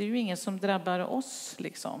 Det är ju ingen som drabbar oss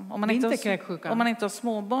liksom. Om man inte har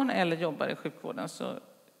småbarn eller jobbar i sjukvården så...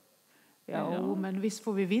 Ja, men visst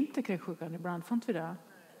får vi vinterkräksjukan ibland, får inte vi det?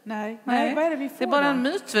 Nej, vad är det vi får? Det är bara en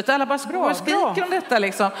myt, vet du. Alla bara skriker om detta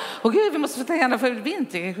liksom. Och gud, vi måste ta henne för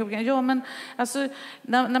vinterkräksjukan. Ja, men alltså,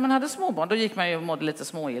 när man hade småbarn, då gick man ju och mådde lite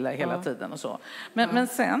småilla hela tiden och så. Men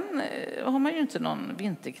sen har man ju inte någon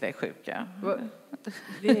vinterkräksjuka.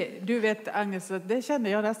 Du vet, Agnes, det kände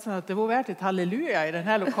jag nästan att det var värt ett halleluja i den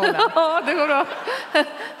här lokalen. Ja, det går bra.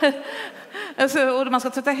 Alltså, och man ska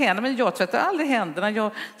tvätta händerna, men jag tvättar aldrig händerna.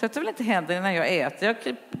 Jag tvättar väl inte händerna när jag äter.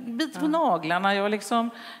 Jag biter på naglarna.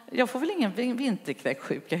 Jag får väl ingen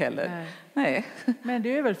vinterkräksjuka heller. Nej. Men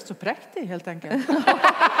du är väl så präktig helt enkelt.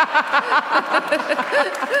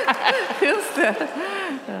 Just det.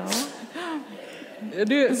 Ja.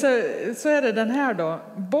 Du, så är det den här då.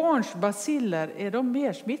 Barns baciller, är de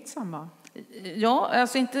mer smittsamma? Ja,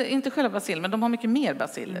 alltså inte själva baciller, men de har mycket mer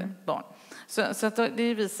baciller, barn. Så att det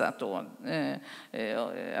är visat då.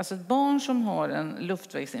 Alltså ett barn som har en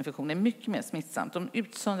luftvägsinfektion är mycket mer smittsamt. De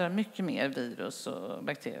utsöndrar mycket mer virus och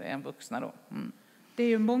bakterier än vuxna då. Mm. Det är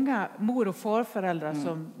ju många mor- och farföräldrar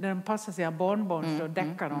som när de passar sina barnbarn så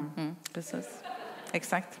däckar de. Precis.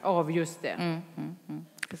 Exakt. Av just det.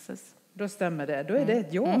 Precis. Då stämmer det. Då är det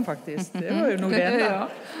ett ja faktiskt. Det var ju nog det enda.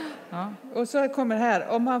 Ja. Och så kommer det här.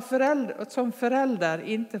 Om man som förälder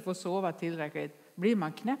inte får sova tillräckligt, blir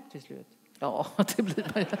man knäpp till slut? Ja, det blir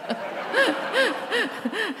man.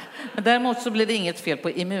 Men däremot så blir det inget fel på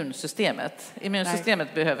immunsystemet.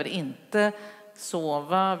 Immunsystemet behöver inte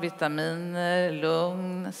sova, vitaminer,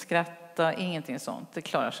 lugn, skratta, ingenting sånt. Det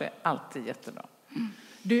klarar sig alltid jättebra.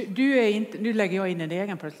 Du är inte, nu lägger jag in en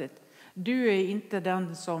egen plötsligt. Du är inte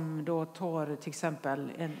den som då tar till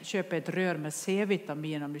exempel köper ett rör med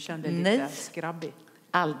C-vitamin om du känner dig lite skrabbig.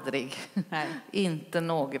 Aldrig. Nej. Inte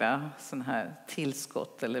några sån här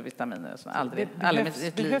tillskott eller vitaminer. Aldrig.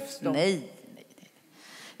 Behövs de? Nej.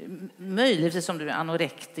 Möjligtvis om du är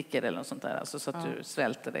anorektiker eller något sånt där. Alltså så att du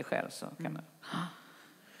svälter dig själv. Så kan man...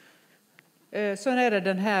 Sen är det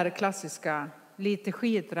den här klassiska, lite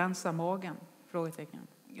skit rensa magen? Frågetecken.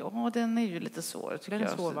 Ja, den är ju lite svår tycker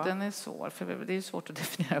jag. Den är svår, för det är svårt att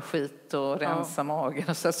definiera skit och rensa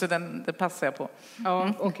magen. Så det passar jag på.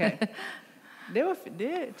 Ja, okej.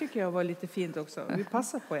 Det tycker jag var lite fint också. Vi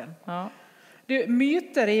passar på en. Ja.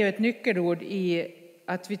 Myter är ju ett nyckelord i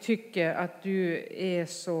att vi tycker att du är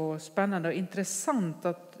så spännande och intressant.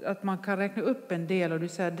 Att man kan räkna upp en del och du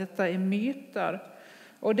säger att detta är myter.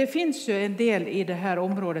 Och det finns ju en del i det här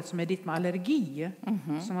området som är ditt med allergi.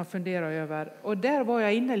 Som man funderar över. Och där var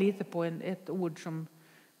jag inne lite på ett ord som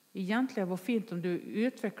egentligen var fint om du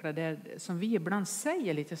utvecklade det som vi ibland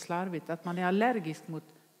säger lite slarvigt. Att man är allergisk mot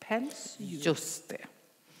pälsdjur. Just det.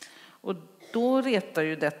 Och då retar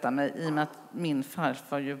ju detta mig i och med att min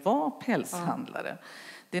farfar ju var pälshandlare.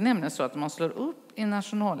 Det är nämligen så att om man slår upp i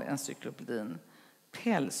Nationalencyklopedin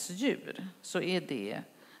pälsdjur så är det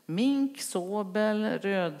mink, sobel,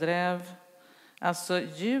 rödräv. Alltså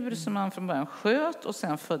djur som man från början sköt och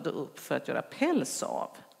sen födde upp för att göra päls av.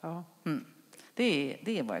 Ja.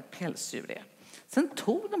 Det är vad ett pälsdjur är. Sen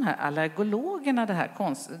tog de här allergologerna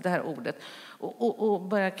det här ordet och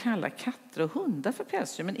började kalla katter och hundar för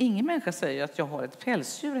pälsdjur. Men ingen människa säger att jag har ett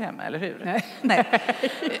pälsdjur hemma, eller hur? Nej.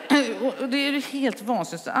 Och det är ju helt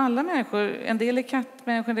vansinnigt. Alla människor, en del är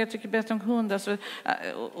kattmänniskor, en del tycker bättre om hundar.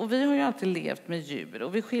 Och vi har ju alltid levt med djur.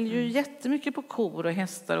 Och vi skiljer ju jättemycket på kor och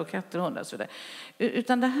hästar och katter och hundar. Och så där.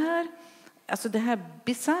 Utan det här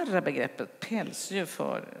bizarra begreppet pälsdjur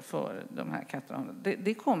för de här katterna,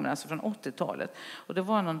 det kommer alltså från 80-talet. Och det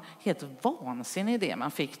var någon helt vansinnig idé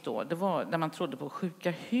man fick då. Det var där man trodde på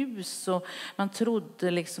sjuka hus och man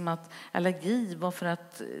trodde liksom att allergi var för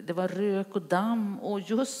att det var rök och damm och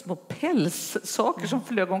just små pälssaker som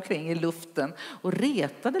flög omkring i luften och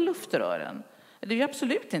retade luftrören. Det är ju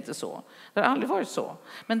absolut inte så. Det har aldrig varit så.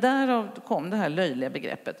 Men därav kom det här löjliga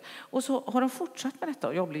begreppet. Och så har de fortsatt med detta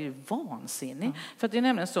och jag blir ju vansinnig. För att det är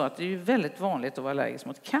nämligen så att det är ju väldigt vanligt att vara allergisk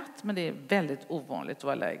mot katt, men det är väldigt ovanligt att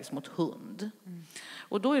vara allergisk mot hund.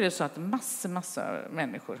 Och då är det så att massa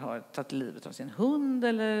människor har tagit livet av sin hund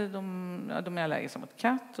eller de är allergiska mot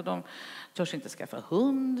katt och de törs inte skaffa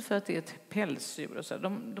hund för att det är ett pälsdjur. Och så.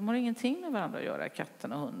 De har ingenting med varandra att göra,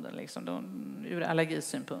 katten och hunden, liksom, ur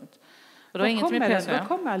allergisynpunkt. Var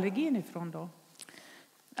kommer allergin ifrån då?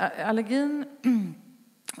 Allergin,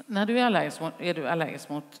 när du är allergisk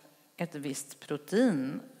mot ett visst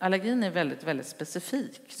protein. Allergin är väldigt, väldigt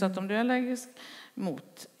specifik. Så att om du är allergisk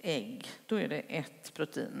mot ägg, då är det ett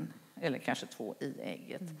protein, eller kanske 2 i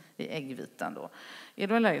ägget, i äggvitan då. Är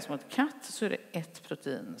du allergisk mot katt så är det ett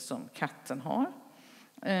protein som katten har.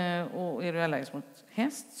 Och är du allergisk mot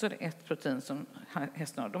häst så är det ett protein som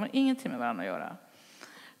hästen har. De har ingenting med varandra att göra.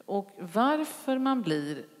 Och varför man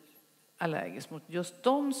blir allergisk mot just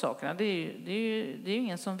de sakerna, det är ju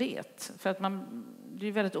ingen som vet. För att det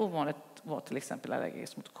är väldigt ovanligt att vara till exempel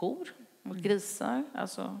allergisk mot kor, mot grisar,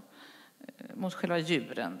 alltså mot själva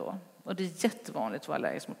djuren då. Och det är jättevanligt att vara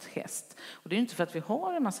allergisk mot häst. Och det är ju inte för att vi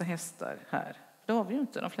har en massa hästar här. Det har vi ju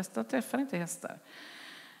inte. De flesta träffar inte hästar.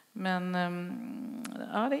 Men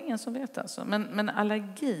ja, det är ingen som vet alltså. Men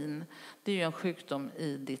allergin, det är ju en sjukdom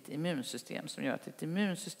i ditt immunsystem som gör att ditt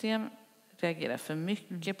immunsystem reagerar för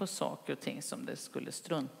mycket på saker och ting som det skulle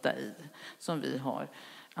strunta i. Som vi har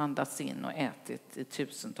andats in och ätit i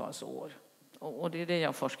tusentals år. Och det är det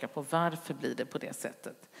jag forskar på. Varför blir det på det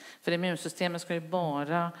sättet? För immunsystemet ska ju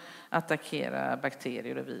bara attackera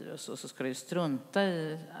bakterier och virus. Och så ska det ju strunta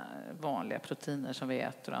i vanliga proteiner som vi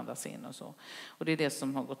äter och andas in och så. Och det är det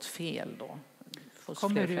som har gått fel då.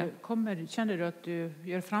 Känner du att du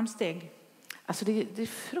gör framsteg? Alltså det är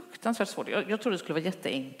fruktansvärt svårt. Jag tror det skulle vara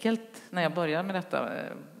jätteenkelt när jag började med detta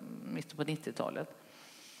mitt på 90-talet.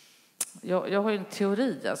 Jag har ju en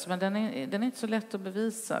teori, alltså, men den är inte så lätt att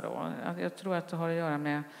bevisa då. Jag tror att det har att göra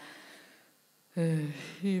med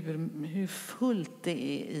hur fullt det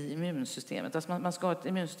är i immunsystemet. Alltså man ska ha ett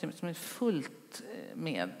immunsystem som är fullt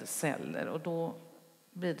med celler och då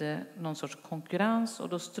blir det någon sorts konkurrens och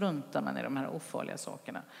då struntar man i de här ofarliga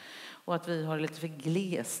sakerna. Och att vi har lite för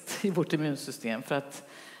glest i vårt immunsystem för att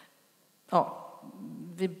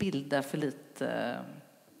vi bildar för lite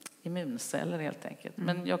immunceller helt enkelt.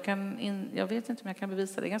 Men jag vet inte om jag kan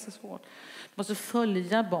bevisa det. Det är ganska svårt. Du måste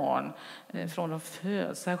följa barn från de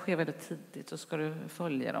föds. Det här sker väldigt tidigt och ska du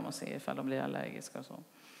följa dem och se ifall de blir allergiska och så.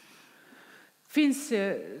 Finns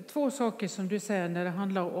 2 saker som du säger när det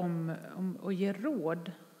handlar om att ge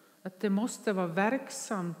råd. Att det måste vara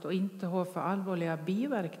verksamt och inte ha för allvarliga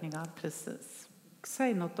biverkningar. Precis.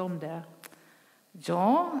 Säg något om det.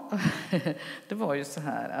 Ja, det var ju så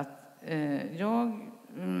här att jag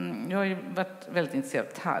har ju varit väldigt intresserad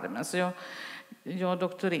av tarmen. Så jag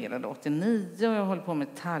doktorerade 89 och jag håller på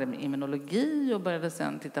med tarmimmunologi och började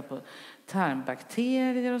sen titta på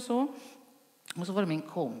tarmbakterier och så. Och så var det min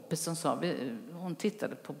kompis som sa, hon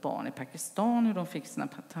tittade på barn i Pakistan, hur de fick sina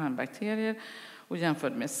tarmbakterier och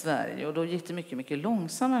jämförde med Sverige. Och då gick det mycket, mycket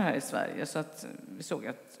långsammare här i Sverige. Så att vi såg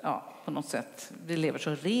att på något sätt vi lever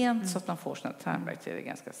så rent så att man får sina tarmbakterier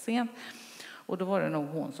ganska sent. Och då var det nog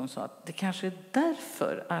hon som sa att det kanske är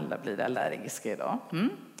därför alla blir allergiska idag.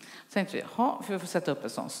 Så tänkte vi, för vi får sätta upp en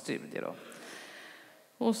sån studie då.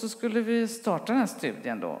 Och så skulle vi starta den här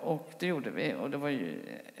studien då och det gjorde vi. Och det var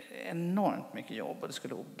ju enormt mycket jobb och det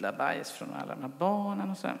skulle odla bajs från alla de här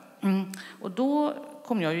barnen och så. Och då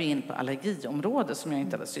kom jag ju in på allergiområdet som jag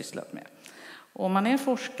inte hade sysslat med. Och om man är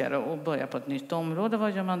forskare och börjar på ett nytt område,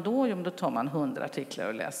 vad gör man då? Jo, då tar man 100 artiklar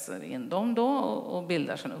och läser in dem då och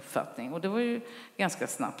bildar sin uppfattning. Och det var ju ganska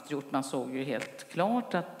snabbt gjort. Man såg ju helt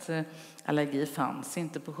klart att allergi fanns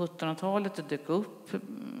inte på 1700-talet. Det dök upp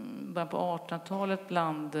bara på 1800-talet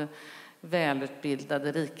bland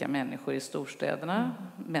välutbildade, rika människor i storstäderna.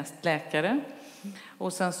 Mest läkare.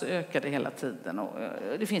 Och sen så ökade det hela tiden. Och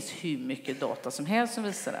det finns hur mycket data som helst som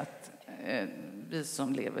visar att vi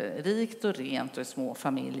som lever rikt och rent och i små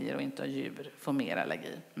familjer och inte har djur får mer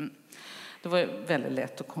allergi. Det var väldigt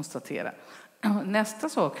lätt att konstatera. Nästa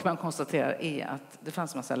sak man konstaterar är att det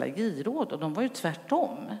fanns en massa allergiråd och de var ju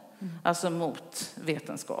tvärtom. Alltså mot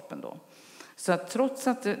vetenskapen då. Så att trots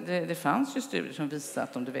att det fanns ju studier som visade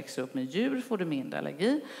att om du växer upp med djur får du mindre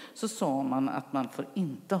allergi, så sa man att man får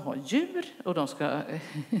inte ha djur och de ska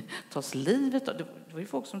tas livet. Det var ju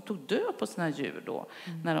folk som tog död på sina djur då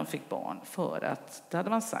när de fick barn, för att det hade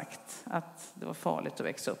man sagt att det var farligt att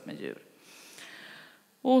växa upp med djur.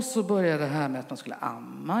 Och så började det här med att man skulle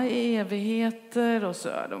amma i evigheter och så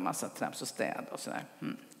är det en massa trams och städ och sådär.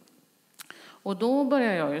 Och då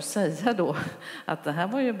började jag ju säga då att det här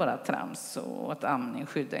var ju bara trams och att amning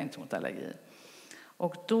skyddar inte mot allergi.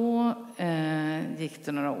 Och då gick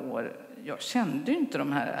det några år. Jag kände ju inte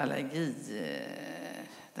den här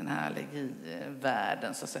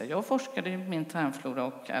allergivärlden så att säga. Jag forskade ju min tarmflora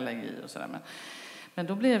och allergi och sådär. Men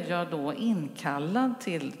då blev jag då inkallad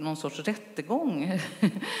till någon sorts rättegång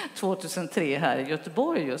 2003 här i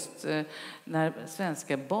Göteborg just när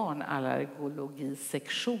svenska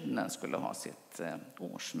barnallergologisektionen skulle ha sitt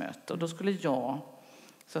årsmöte. Och då skulle jag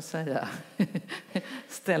så att säga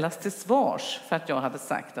ställas till svars för att jag hade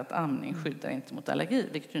sagt att amning skyddar inte mot allergi,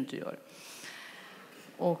 vilket du inte gör.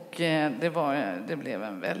 Och det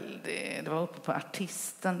var uppe på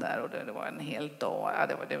Artisten där och det var en hel dag. Ja,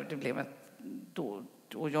 det blev ett då.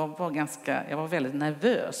 Och jag var väldigt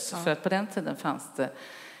nervös för att på den tiden fanns det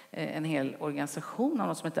en hel organisation av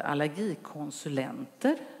något som heter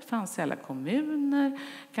allergikonsulenter. Det fanns i alla kommuner,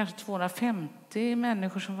 kanske 250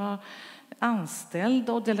 människor som var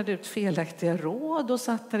anställda och delade ut felaktiga råd och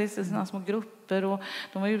satt där i sina små grupper och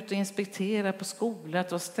de var ute och inspekterade på skolan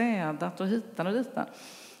och städat och hitan och ditan.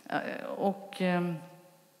 Och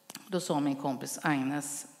då sa min kompis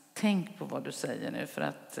Agnes, tänk på vad du säger nu för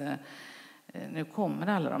att nu kommer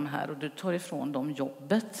alla de här och du tar ifrån dem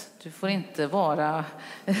jobbet. Du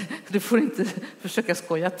får inte försöka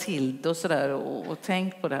skoja till det och sådär och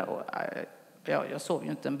tänk på det här. Och, jag sov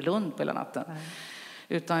ju inte en blund på hela natten.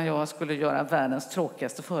 Utan jag skulle göra världens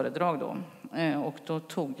tråkigaste föredrag då. Och då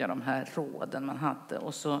tog jag de här råden man hade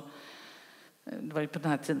och så det var ju på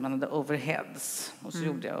den här tiden man hade overheads. Och så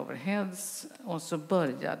gjorde jag overheads. Och så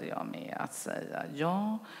började jag med att säga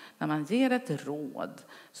när man ger ett råd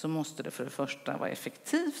så måste det för det första vara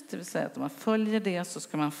effektivt. Det vill säga att om man följer det så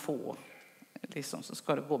ska man få, så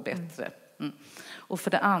ska det gå bättre. Och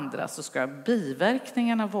för det andra så ska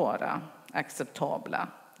biverkningarna vara acceptabla.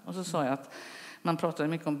 Och så sa jag att man pratade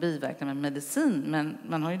mycket om biverkningar med medicin, men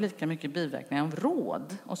man har ju lika mycket biverkningar av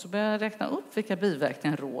råd. Och så började jag räkna upp vilka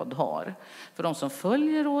biverkningar råd har. För de som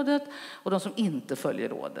följer rådet och de som inte följer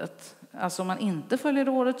rådet. Alltså om man inte följer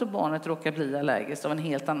rådet och barnet råkar bli allergiskt av en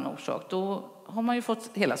helt annan orsak, då har man ju fått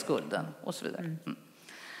hela skulden och så vidare.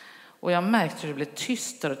 Och jag märkte hur det blev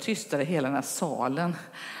tystare och tystare i hela den här salen.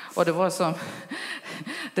 Och det var som,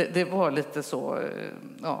 det var lite så,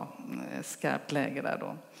 skarpt läge där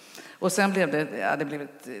då. Och sen blev det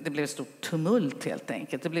blev ett stort tumult helt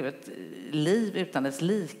enkelt. Det blev ett liv utan dess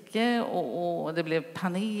like och det blev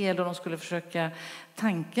panel och de skulle försöka.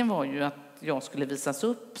 Tanken var ju att jag skulle visas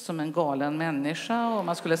upp som en galen människa och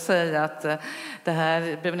man skulle säga att det här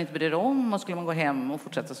behöver ni inte bry er om och skulle man gå hem och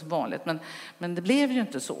fortsätta som vanligt. Men det blev ju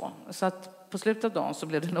inte så. Så att på slutet av dagen så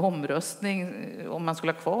blev det en omröstning om man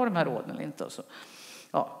skulle ha kvar de här råden eller inte. Och så.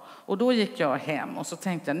 Ja. Och då gick jag hem och så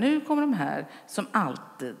tänkte jag, nu kommer de här som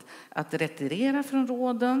alltid att retirera från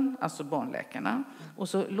råden, alltså barnläkarna. Och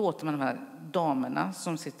så låter man de här damerna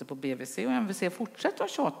som sitter på BVC och MVC fortsätta att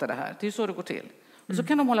tjata det här. Det är ju så det går till. Och så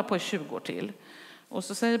kan de hålla på i 20 år till. Och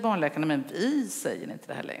så säger barnläkarna, men vi säger inte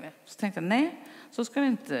det här längre. Så tänkte jag, nej, så ska det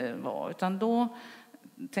inte vara. Utan då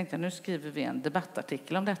tänkte jag, nu skriver vi en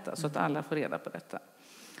debattartikel om detta så att alla får reda på detta.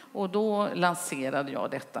 Och då lanserade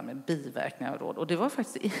jag detta med biverkningar av råd. Och det var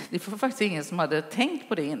faktiskt ingen som hade tänkt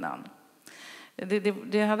på det innan.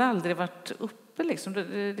 Det hade aldrig varit uppe.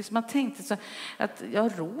 Man tänkte så att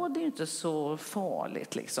råd är ju inte så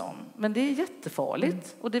farligt. Men det är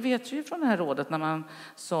jättefarligt. Och det vet vi ju från det här rådet när man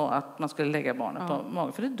sa att man skulle lägga barnen på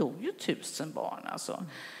magen. För det dog ju 1000 barn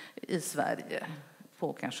i Sverige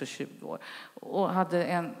på kanske 20 år. Och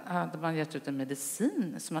hade man gett ut en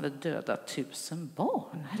medicin som hade dödat 1000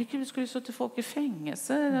 barn. Herregud, det skulle ju suttit folk i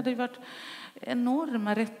fängelse. Det hade ju varit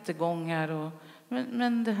enorma rättegångar.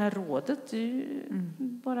 Men det här rådet är ju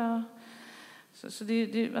bara... Så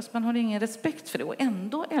alltså man har ingen respekt för det. Och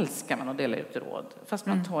ändå älskar man att dela ut råd. Fast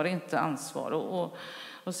man tar inte ansvar.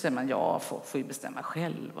 Och säger man, ja, folk får ju bestämma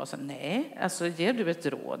själva. Och så, nej, alltså ger du ett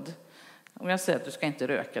råd. Om jag säger att du ska inte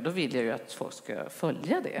röka, då vill jag ju att folk ska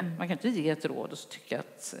följa det. Man kan inte ge ett råd och så tycka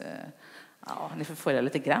att ni får följa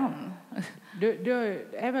lite grann. Du har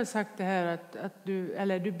även sagt det här att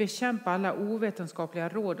du bekämpar alla ovetenskapliga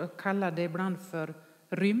råd och kallar det ibland för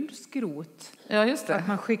rymdskrot. Ja, just det. Att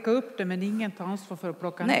man skickar upp det men ingen tar ansvar för att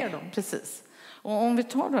plocka ner dem. Nej, precis. Och om vi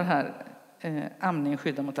tar det här amning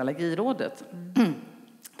skyddar mot allergirådet.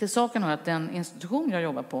 Till saken har att den institution jag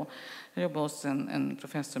jobbar hos en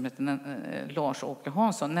professor som heter Lars-Åke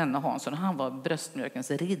Hansson, Nenna Hansson. Han var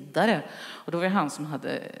bröstmjölkens riddare. Och då var det han som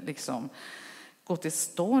hade liksom gått i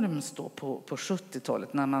storms då på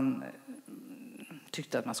 70-talet när man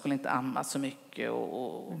tyckte att man skulle inte amma så mycket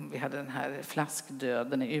och vi hade den här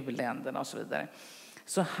flaskdöden i u-länderna och så vidare.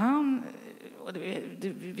 Så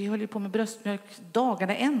vi höll ju på med bröstmjölk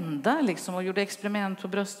dagarna ända liksom, och gjorde experiment på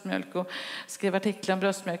bröstmjölk och skrev artiklar om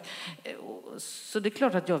bröstmjölk. Så det är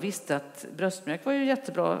klart att jag visste att bröstmjölk var ju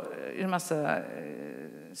jättebra i en massa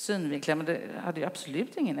synvinklar, men det hade ju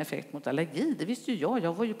absolut ingen effekt mot allergi. Det visste ju jag.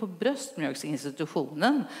 Jag var ju på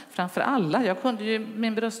bröstmjölksinstitutionen framför alla. Jag kunde ju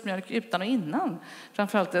min bröstmjölk utan och innan,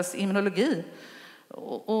 framförallt dess immunologi.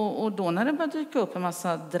 Och då när det började dyka upp en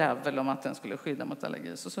massa dravel om att den skulle skydda mot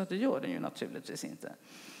allergi så att det gör den ju naturligtvis inte.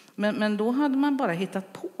 Men då hade man bara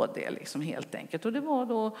hittat på det liksom helt enkelt. Och det var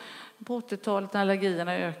då på 80-talet när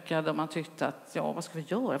allergierna ökade och man tyckte att vad ska vi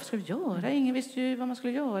göra? Vad ska vi göra? Ingen visste ju vad man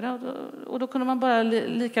skulle göra. Och då kunde man bara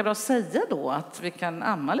lika bra säga då att vi kan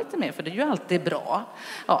amma lite mer, för det är ju alltid bra.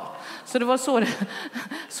 Ja, så det var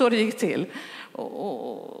så det gick till.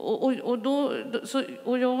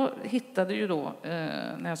 Och jag hittade ju då,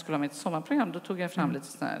 när jag skulle ha mitt sommarprogram, då tog jag fram lite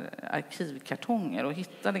såna här arkivkartonger och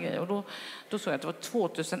hittade grejer. Och då såg jag att det var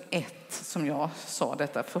 2001 som jag sa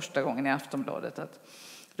detta första gången i Aftonbladet, att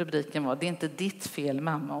rubriken var: det är inte ditt fel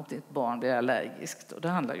mamma och ditt barn blir allergiskt. Och det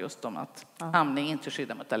handlar just om att amning inte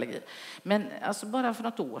skyddar mot allergi. Men alltså bara för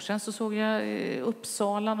något år sedan så såg jag i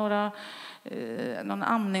Uppsala någon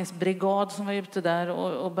amningsbrigad som var ute där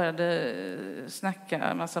och började snacka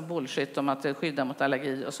en massa bullshit om att det skyddar mot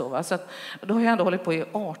allergi och så. Va? Så att, då har jag ändå hållit på i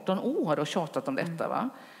 18 år och tjatat om detta. Va?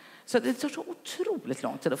 Så det tar så otroligt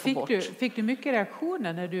lång tid att få bort. Fick du mycket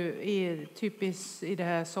reaktioner när du typiskt i det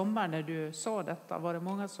här sommaren när du sa detta? Var det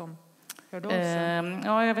många som hörde av sig?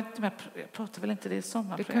 Ja, jag vet inte, men jag pratar väl inte det i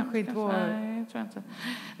sommar. Det kanske inte var... Nej, tror jag inte.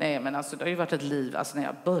 Nej, men alltså, det har ju varit ett liv. Alltså, när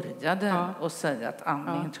jag började och säga att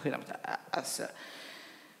amning inte skyddar mot... Alltså,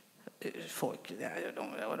 folk,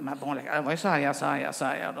 och de här barnläkarna, de var ju så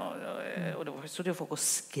arga. Och det var så det folk och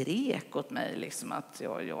skrek åt mig liksom, att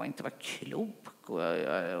jag inte var klok. Och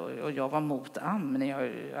jag var mot amning. Jag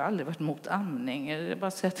har aldrig varit mot amning. Jag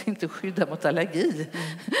bara säger att det inte skyddar mot allergi.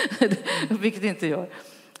 Vilket det inte gör.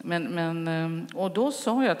 Och då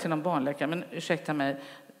sa jag till någon barnläkare, men ursäkta mig,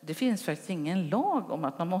 det finns faktiskt ingen lag om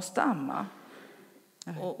att man måste amma.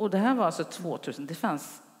 Och det här var alltså 2000. Det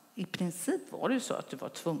fanns, i princip var det ju så att du var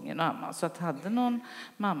tvungen att amma. Så att hade någon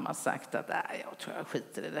mamma sagt att jag tror jag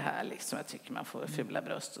skiter i det här, liksom, jag tycker man får fula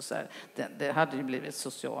bröst och så här. Det hade ju blivit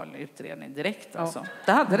social utredning direkt. Alltså.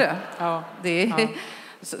 Det hade det. Ja.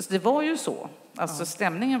 Så det var ju så. Alltså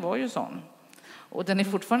stämningen var ju sån. Och den är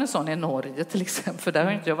fortfarande sån i Norge till exempel, för där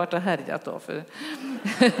har inte jag varit och härjat då. För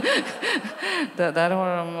där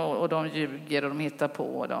har de, och de ljuger och de hittar på.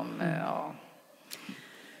 Och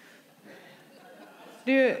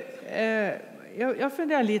jag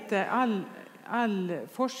funderar lite, all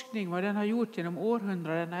forskning, vad den har gjort genom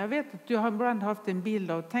århundradena. Jag vet att du har ibland haft en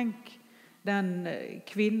bild av, tänk den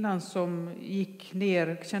kvinnan som gick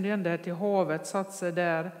ner, kände igen det här, till havet, satt sig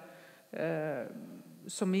där,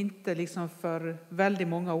 som inte liksom för väldigt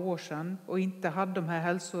många år sedan och inte hade de här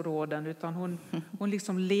hälsoråden, utan hon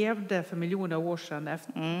liksom levde för miljoner år sedan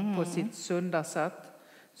på sitt sunda sätt,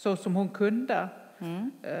 så som hon kunde.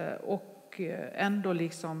 Och ändå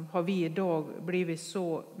liksom har vi idag blivit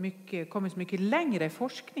kommit så mycket längre i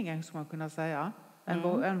forskningen, som man kunna säga, än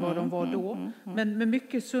vad de var då. Men med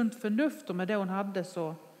mycket sunt förnuft och med det hon hade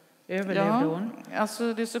så överlevde hon.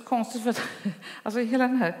 Alltså det är så konstigt, för att alltså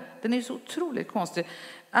hela den är så otroligt konstig.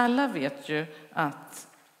 Alla vet ju att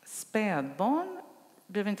spädbarn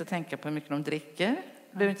behöver inte tänka på hur mycket de dricker.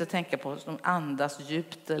 behöver inte tänka på att de andas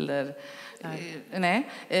djupt eller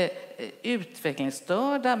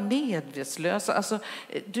utvecklingsstörda, medvetslösa. Alltså,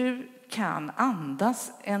 du kan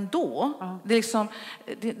andas ändå. Ja. Det är liksom,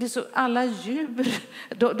 det är så, alla djur,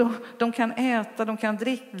 de kan äta, de kan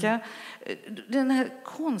dricka. Den här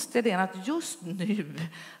konstiga idén att just nu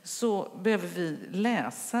så behöver vi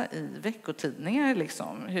läsa i veckotidningar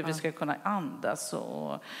liksom, hur vi ska kunna andas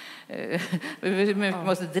och vi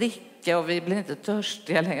måste dricka och vi blir inte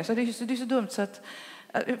törstiga längre. Så det är så dumt så att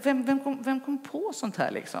vem kom på sånt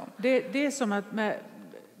här liksom? Det är som att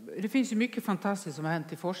det finns ju mycket fantastiskt som har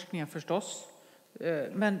hänt i forskningen förstås.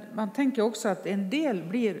 Men man tänker också att en del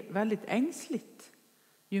blir väldigt ängsligt.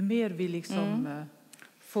 Ju mer vi liksom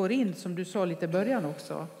får in, som du sa lite i början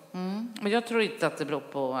också. Men jag tror inte att det beror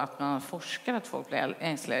på att man forskar att folk blir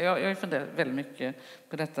ängsliga. Jag har funderat väldigt mycket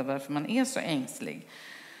på detta, varför man är så ängslig.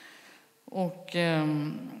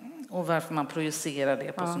 Och varför man projicerar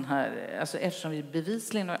det på sån här... Alltså eftersom vi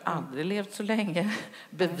bevisligen har aldrig levt så länge.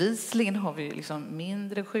 Bevisligen har vi liksom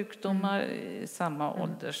mindre sjukdomar i samma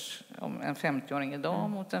ålders... Om en 50-åring idag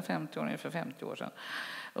mot en 50-åring för 50 år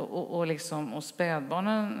sedan. Och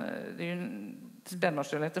spädbarnen... Det är ju,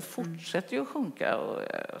 spädbarnsdödligheten fortsätter ju att sjunka.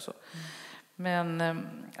 Och så. Men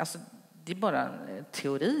alltså... Det är bara en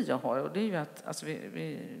teori jag har, och det är ju att alltså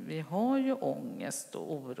vi har ju ångest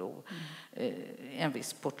och oro en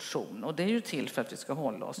viss portion, och det är ju till för att vi ska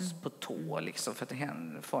hålla oss på tå liksom, för att det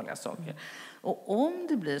händer farliga saker. Och om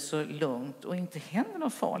det blir så lugnt och inte händer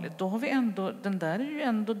något farligt, då har vi ändå, den där är ju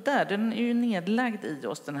ändå där, den är ju nedlagd i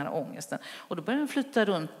oss, den här ångesten, och då börjar den flytta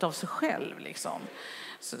runt av sig själv liksom.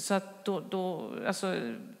 Så att då, alltså,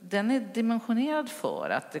 den är dimensionerad för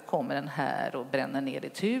att det kommer en här och bränner ner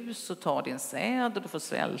ditt hus och tar din säd och du får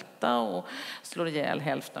svälta och slår ihjäl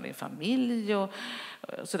hälften av din familj och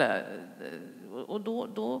sådär. Och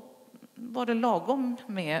då var det lagom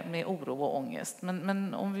med oro och ångest.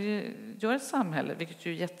 Men om vi gör ett samhälle, vilket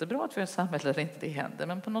ju är jättebra att vi har ett samhälle där inte det händer,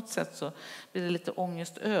 men på något sätt så blir det lite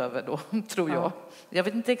ångest över då, tror jag. Ja. Jag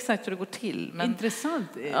vet inte exakt hur det går till. Men...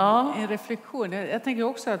 Intressant, en reflektion. Jag tänker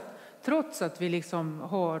också att trots att vi liksom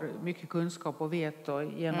har mycket kunskap och vet och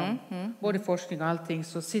genom både forskning och allting,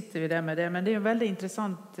 så sitter vi där med det. Men det är en väldigt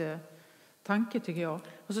intressant tanke, tycker jag.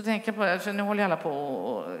 Och så tänker jag på, för nu håller alla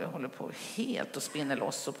på helt och spinner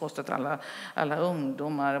loss och påstår att alla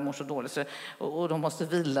ungdomar mår så dåligt och de måste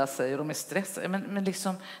vila sig och de är stressade. Men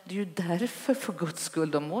liksom, det är ju därför, för Guds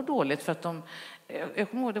skull, de mår dåligt. För att jag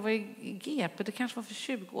kommer ihåg, det var i GP, det kanske var för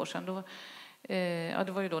 20 år sedan, då,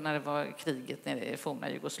 det var ju då när det var kriget nere i forna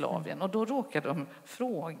Jugoslavien, och då råkade de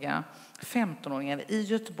fråga 15-åringar i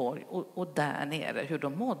Göteborg och där nere hur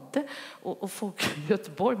de mådde, och folk i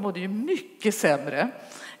Göteborg mådde ju mycket sämre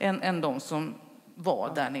än de som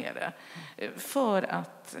var där nere,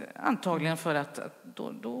 antagligen för att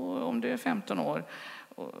då om du är 15 år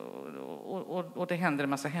och det händer en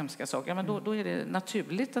massa hemska saker, men då är det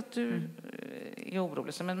naturligt att du är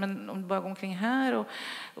orolig. Men om du bara går omkring här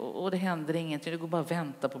och det händer ingenting, du går bara och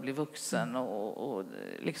väntar på att bli vuxen och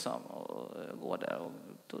går där, och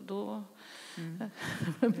då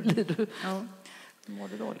blir du... Ja.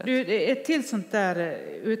 Ett till sånt där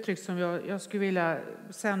uttryck som jag skulle vilja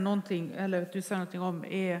säga någonting, eller att du säger någonting om,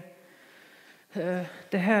 är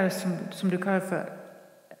det här som du kallar för,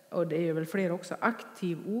 och det är väl fler också,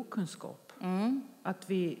 aktiv okunskap. Att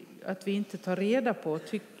vi inte tar reda på,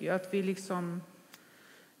 att vi liksom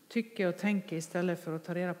tycker och tänker istället för att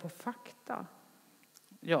ta reda på fakta.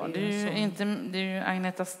 Ja, det är ju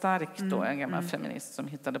Agneta Stark då, en gammal feminist, som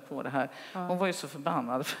hittade på det här. Hon var ju så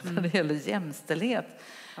förbannad när det gäller jämställdhet.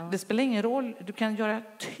 Det spelar ingen roll, du kan göra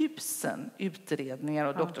 1000 utredningar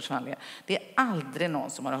och doktorsavhandlingar. Det är aldrig någon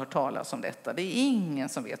som har hört talas om detta. Det är ingen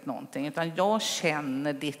som vet någonting, utan jag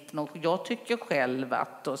känner ditt, jag tycker själv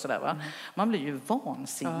att, och sådär, va. Man blir ju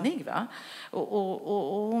vansinnig, va.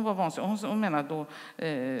 Och hon var vansinnig. Hon menar då,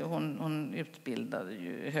 hon utbildade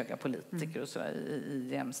ju höga politiker och så i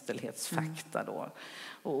jämställdhetsfakta då.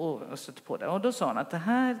 Och suttit på det. Och då sa hon att det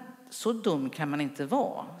här, så dum kan man inte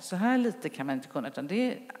vara. Så här lite kan man inte kunna. Utan det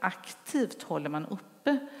är aktivt håller man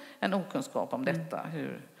uppe en okunskap om detta.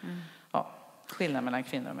 Skillnaden mellan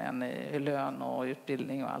kvinnor och män, lön och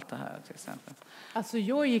utbildning och allt det här till exempel. Alltså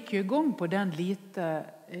jag gick ju igång på den lite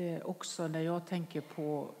också när jag tänker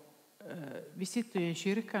på... vi sitter i en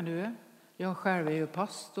kyrka nu. Jag själv är ju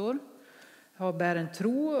pastor. Jag bär en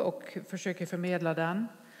tro och försöker förmedla den.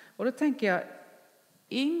 Och då tänker jag,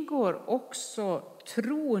 ingår också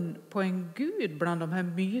tron på en Gud bland de här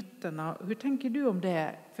myterna? Hur tänker du om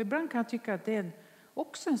det? För ibland kan jag tycka att det är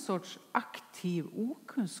också en sorts aktiv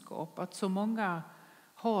okunskap. Att så många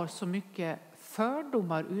har så mycket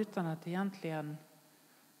fördomar utan att egentligen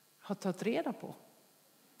har tagit reda på?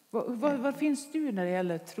 Vad finns du när det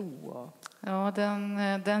gäller tro? Ja,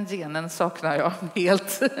 den genen saknar jag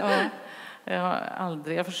helt. Ja.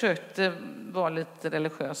 Jag försökte vara lite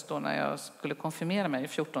religiös då när jag skulle konfirmera mig i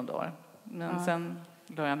 14 dagar. Men sen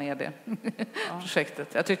la jag ner det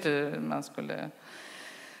projektet. Jag tyckte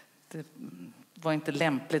det var inte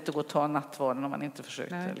lämpligt att gå och ta nattvarden om man inte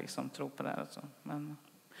försökte liksom tro på det här. Alltså. Men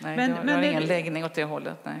jag har ingen läggning åt det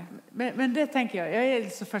hållet. Nej. Men det tänker jag är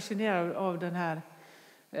så fascinerad av den här,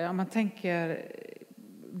 om man tänker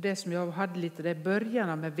det som jag hade lite i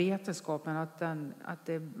början med vetenskapen, att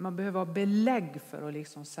man behöver ha belägg för att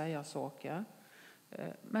liksom säga saker.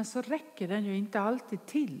 Men så räcker den ju inte alltid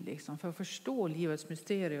till liksom, för att förstå livets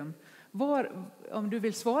mysterium. Om du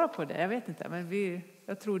vill svara på det, jag vet inte, men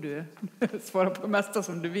jag tror du svarar på det mesta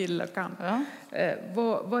som du vill och kan. Ja.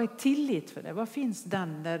 Vad är tillit för det? Vad finns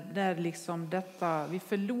den när liksom vi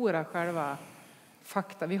förlorar själva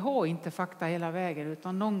fakta? Vi har inte fakta hela vägen,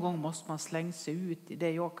 utan någon gång måste man slänga sig ut i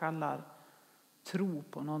det jag kallar tro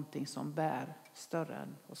på någonting som bär större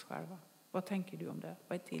än oss själva. Vad tänker du om det?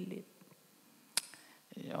 Vad är tillit?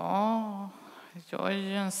 Ja, jag är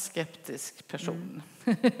ju en skeptisk person.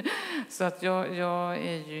 Så att jag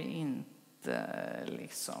är ju inte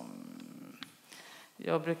liksom...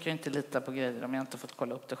 Jag brukar inte lita på grejer om jag inte fått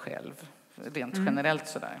kolla upp det själv. Rent generellt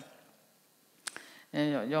sådär.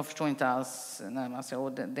 Jag förstår inte alls när man säger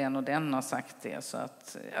och den har sagt det. Så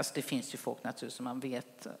att, alltså det finns ju folk naturligtvis som man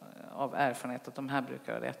vet av erfarenhet att de här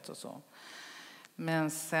brukar ha rätt och så.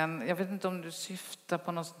 Men sen, jag vet inte om du syftar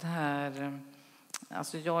på något sånt här...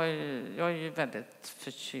 Alltså jag är ju väldigt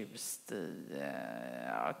förtjust i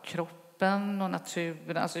kroppen och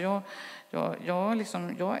naturen. Alltså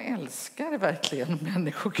jag älskar verkligen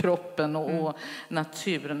människokroppen och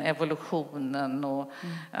naturen, evolutionen. Och,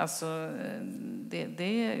 alltså,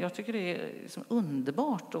 jag tycker det är liksom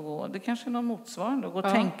underbart. Det kanske är något motsvarande att gå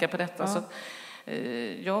och tänka på detta. Så att,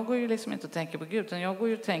 jag går ju liksom inte att tänka på Gud, utan jag går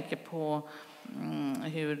ju och tänker på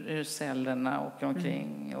hur cellerna åker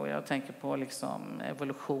omkring, och jag tänker på liksom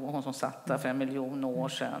evolution, hon som satt där för 1 miljon år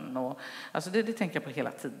sedan, och alltså det tänker jag på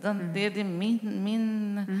hela tiden. Det är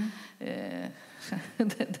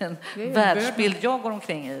den världsbild jag går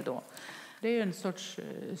omkring i då. Det är ju en sorts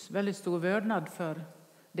väldigt stor vördnad för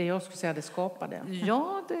det jag skulle säga det skapade.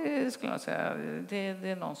 Ja, det skulle jag säga. Det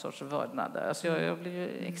är någon sorts vördnad. Alltså jag blir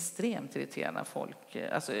ju extremt irriterad när folk...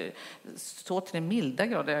 Alltså, så till en milda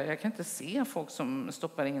grad. Jag kan inte se folk som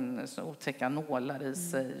stoppar in så otäcka nålar i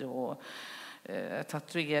sig och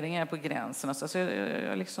tatueringar på gränsen. Alltså,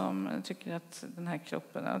 jag liksom tycker att den här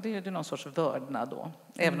kroppen... det är någon sorts vördnad då.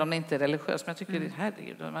 Även om det inte är religiöst. Men jag tycker det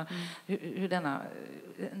herregud. Hur denna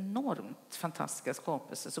enormt fantastiska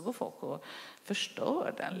skapelse så går folk och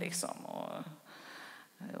förstör den liksom. Och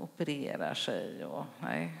opererar sig. Och,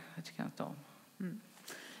 nej, jag tycker inte om.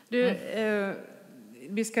 Du,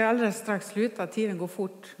 vi ska alldeles strax sluta. Tiden går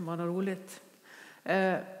fort. Det var något roligt.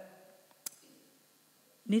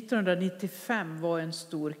 1995 var en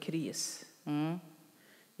stor kris.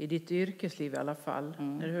 I ditt yrkesliv i alla fall.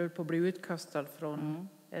 När du höll på att bli utkastad från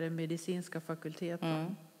är det medicinska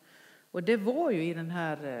fakulteten. Och det var ju i den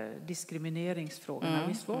här diskrimineringsfrågan.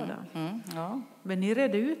 Visst var det? Ja. Men ni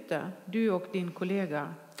redde ut det. Du och din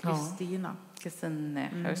kollega Kristina. Kristine,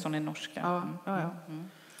 jag är sån i norska.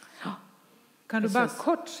 Kan du bara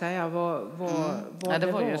kort säga vad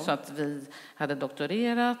det var? Ju så att vi hade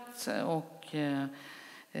doktorerat och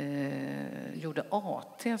gjorde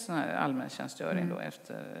AT, sån här allmäntjänstgöring då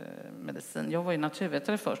efter medicin. Jag var ju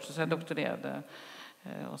naturvetare först, så jag doktorerade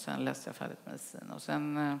och sen läste jag färdigt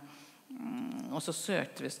medicin. Och så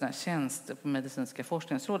sökte vi såna här tjänster på Medicinska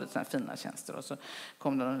forskningsrådet, såna här fina tjänster. Och så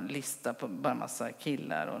kom det en lista på bara massa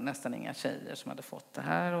killar och nästan inga tjejer som hade fått det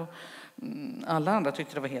här. Och alla andra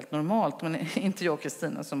tyckte det var helt normalt, men inte jag och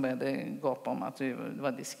Kristina som började gapa om att det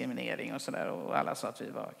var diskriminering och sådär. Och alla sa att vi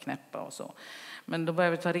var knäppa och så. Men då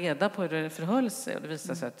började vi ta reda på hur det förhöll sig, och det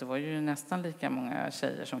visade sig att det var ju nästan lika många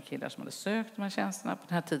tjejer som killar som hade sökt de här tjänsterna på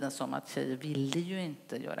den här tiden, som att tjejer ville ju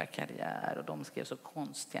inte göra karriär och de skrev så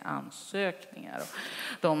konstiga ansökningar och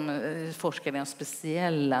de forskade i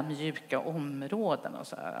speciella mjuka områden och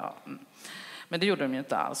så här, ja. Men det gjorde de ju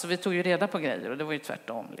inte alls. Så vi tog ju reda på grejer, och det var ju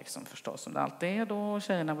tvärtom liksom, förstås, som det alltid är då.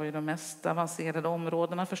 Tjejerna var ju de mest avancerade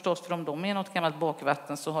områdena förstås, för om de är något gammalt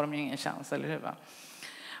bakvatten så har de ju ingen chans, eller hur va?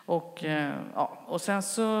 Och sen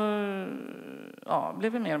så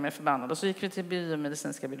blev vi mer och mer förbannade. Och så gick vi till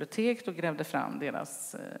biomedicinska biblioteket och grävde fram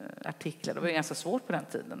deras artiklar. Det var ju ganska svårt på den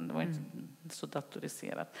tiden. Det var inte så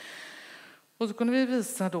datoriserat. Och så kunde vi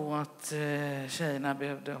visa då att tjejerna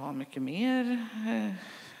behövde ha mycket mer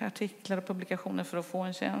artiklar och publikationer för att få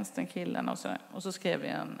en tjänst, den killen. Och så skrev vi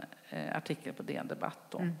en artikel på DN Debatt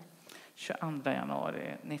då, 22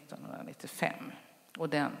 januari 1995. Och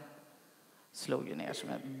den slog ju ner som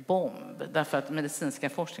en bomb. Därför att medicinska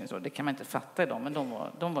forskningsråd, det kan man inte fatta idag, men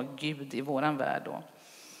de var gud i våran värld då.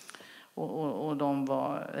 Och de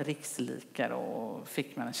var rikslikare, och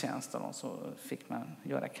fick man en tjänst av dem så fick man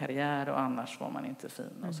göra karriär, och annars var man inte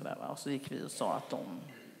fin och sådär. Och så gick vi och sa att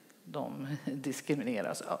de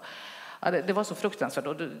diskrimineras. Ja, det var så fruktansvärt.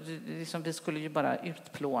 Och liksom, vi skulle ju bara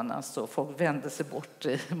utplånas och folk vände sig bort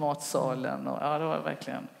i matsalen. Och, ja, det var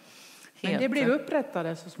verkligen helt... Men det blev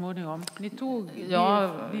upprättade så småningom. Ni tog...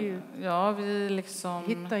 vi liksom...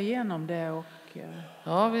 hittade igenom det och...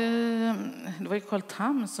 Ja, det var ju Carl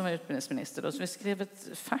Tham som var utbildningsminister då, så vi skrev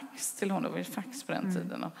ett fax till honom. Det var ju fax på den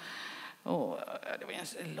tiden. Och det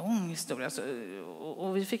var en lång historia.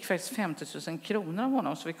 Och vi fick faktiskt 50 000 kronor av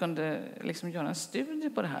honom, så vi kunde liksom göra en studie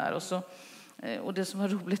på det här. Och det som var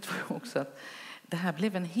roligt var också att det här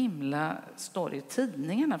blev en himla story i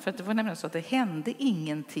tidningarna. För att det var nämligen så att det hände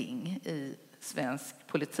ingenting i svensk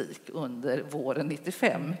politik under våren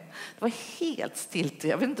 95. Det var helt stilt.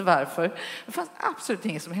 Jag vet inte varför. Det fanns absolut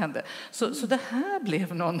inget som hände. Så det här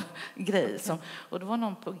blev någon grej. Och det var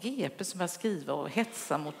någon på GP som började skriva och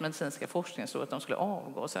hetsa mot medicinska forskningen så att de skulle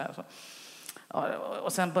avgå. Och så här. Ja,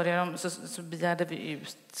 och sen började så begärde vi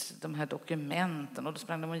ut de här dokumenten, och då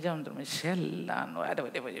sprang de och gömde dem i källaren. Och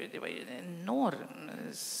det var ju en enorm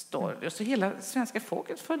story. Och så hela svenska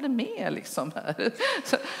folket följde med liksom här.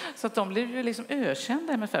 Så att de blev ju liksom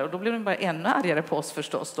ökända ungefär. Och då blev de bara ännu argare på oss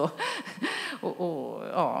förstås då.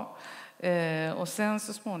 Och sen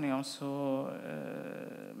så småningom så...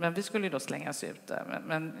 Men vi skulle ju då slängas ut där.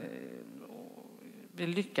 Men vi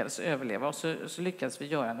lyckades överleva, och så lyckades vi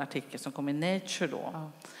göra en artikel som kom i Nature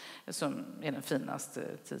då, som är den finaste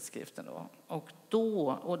tidskriften då.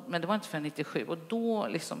 Men det var inte för 97, och då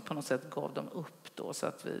liksom på något sätt gav de upp då, så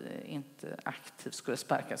att vi inte aktivt skulle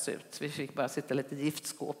sparkas ut. Vi fick bara sitta lite i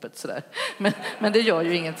giftskåpet sådär. Men det gör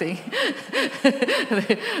ju ingenting.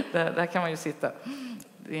 Där kan man ju sitta.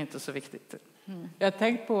 Det är inte så viktigt. Jag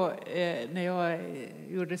tänkte på, när jag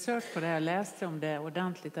gjorde research på det här, läste om det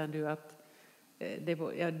ordentligt ändå, att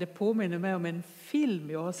det påminner mig om en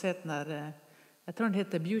film jag har sett när, jag tror den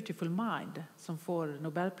heter Beautiful Mind, som får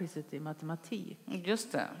Nobelpriset i matematik.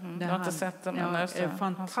 Just det, jag har inte sett den. Ja, är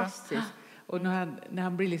fantastiskt. Och när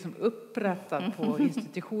han blir liksom upprättad på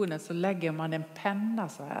institutionen så lägger man en penna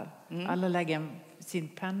så här. Alla lägger sin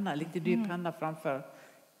penna, lite dyr penna framför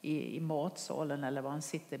i matsalen eller var han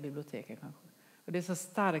sitter i biblioteket kanske. Och det är så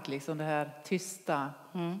starkt liksom, det här tysta,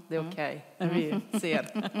 det är okej när vi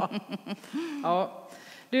ser. Ja.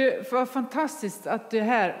 Det var fantastiskt att det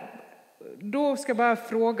här, då ska jag bara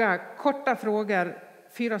fråga, korta frågor,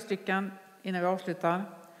 4 stycken innan vi avslutar.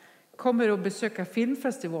 Kommer du att besöka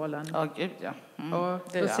filmfestivalen? Ja, gud ja. Och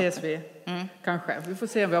då ses vi, kanske. Vi får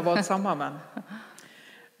se om vi har varit samman. Men.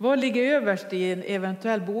 Vad ligger överst i en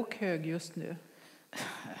eventuell bokhög just nu?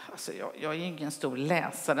 Alltså jag är ingen stor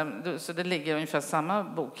läsare, så det ligger ungefär samma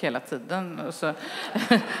bok hela tiden. Och så,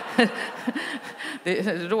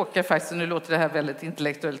 det råkar faktiskt, nu låter det här väldigt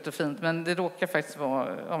intellektuellt och fint, men det råkar faktiskt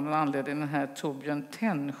vara av någon anledning den här Torbjörn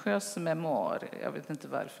Tännsjös memoar. Jag vet inte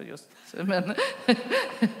varför just.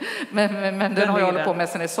 Men den har jag hållit på med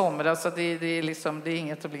sedan i somras, så det är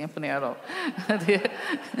inget att bli imponerad av.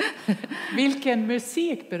 Vilken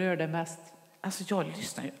musik berör det mest? Alltså jag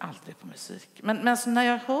lyssnar ju aldrig på musik. Men alltså när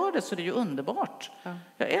jag hör det så är det ju underbart. Ja.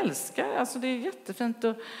 Jag älskar, alltså det är jättefint.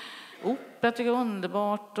 Och opera tycker jag är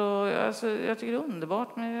underbart. Och, alltså, jag tycker det är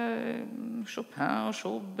underbart med Chopin och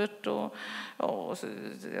Schubert. Och, ja,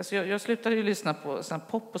 alltså jag slutade ju lyssna på sån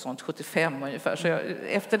pop och sånt 75 ungefär. Så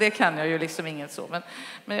efter det kan jag ju liksom inget så.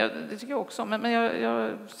 Men det tycker jag också. Men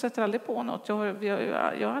jag sätter aldrig på något. Jag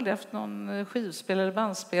har aldrig haft någon skivspelare eller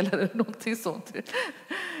bandspelare eller någonting sånt.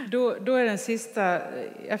 Då är den sista,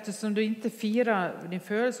 eftersom du inte firar din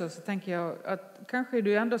födelse, så tänker jag att kanske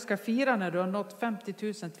du ändå ska fira när du har nått 50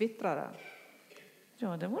 000 twittrare.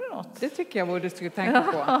 Ja, det vore något. Det tycker jag vad du skulle tänka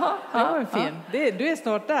på. Det var en fin. Du är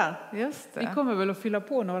snart där. Just det. Vi kommer väl att fylla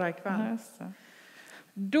på några ikväll. Ja, just det.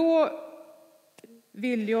 Då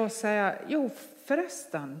vill jag säga,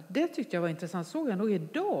 förresten, det tyckte jag var intressant. Såg jag nog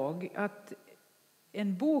idag att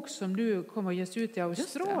en bok som nu kommer att ges ut i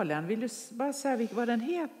Australien. Vill du bara säga vad den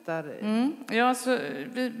heter? Ja, alltså,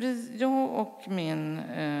 jag och min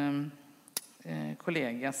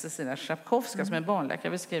kollega Cecilia Schapkowska som är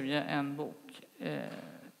barnläkare, vi skrev ju en bok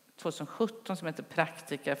 2017 som heter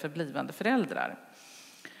Praktika för blivande föräldrar.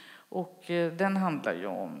 Och den handlar ju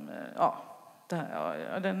om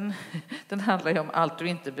Den handlar ju om allt du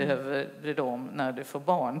inte behöver bry dig om när du får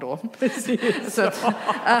barn då. Precis. Så att,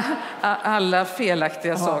 alla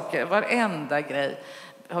felaktiga saker, varenda grej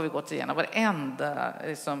har vi gått igenom. Varenda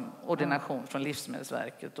liksom, ordination från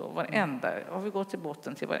Livsmedelsverket. Och varenda, har vi gått till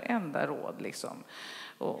botten till varenda råd. Liksom.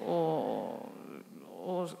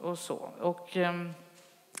 Och så.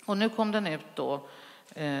 Och nu kom den ut då.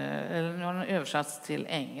 Eller nu har den översatts till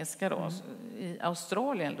engelska då. I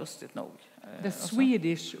Australien, lustigt nog. The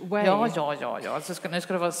Swedish way. Ja. Alltså nu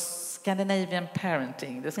ska det vara Scandinavian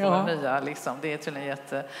parenting. Det ska vara nya liksom. Det är tydligen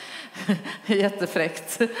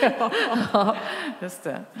jättefräckt. Ja, just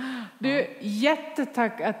det. Du,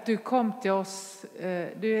 jättetack att du kom till oss.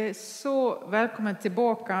 Du är så välkommen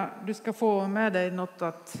tillbaka. Du ska få med dig något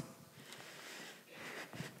att...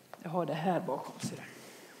 Jag har det här bakom sig.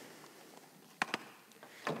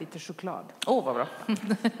 Lite choklad. Vad bra.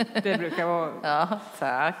 Det brukar vara... Ja,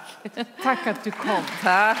 tack. Tack att du kom.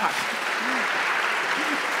 Tack.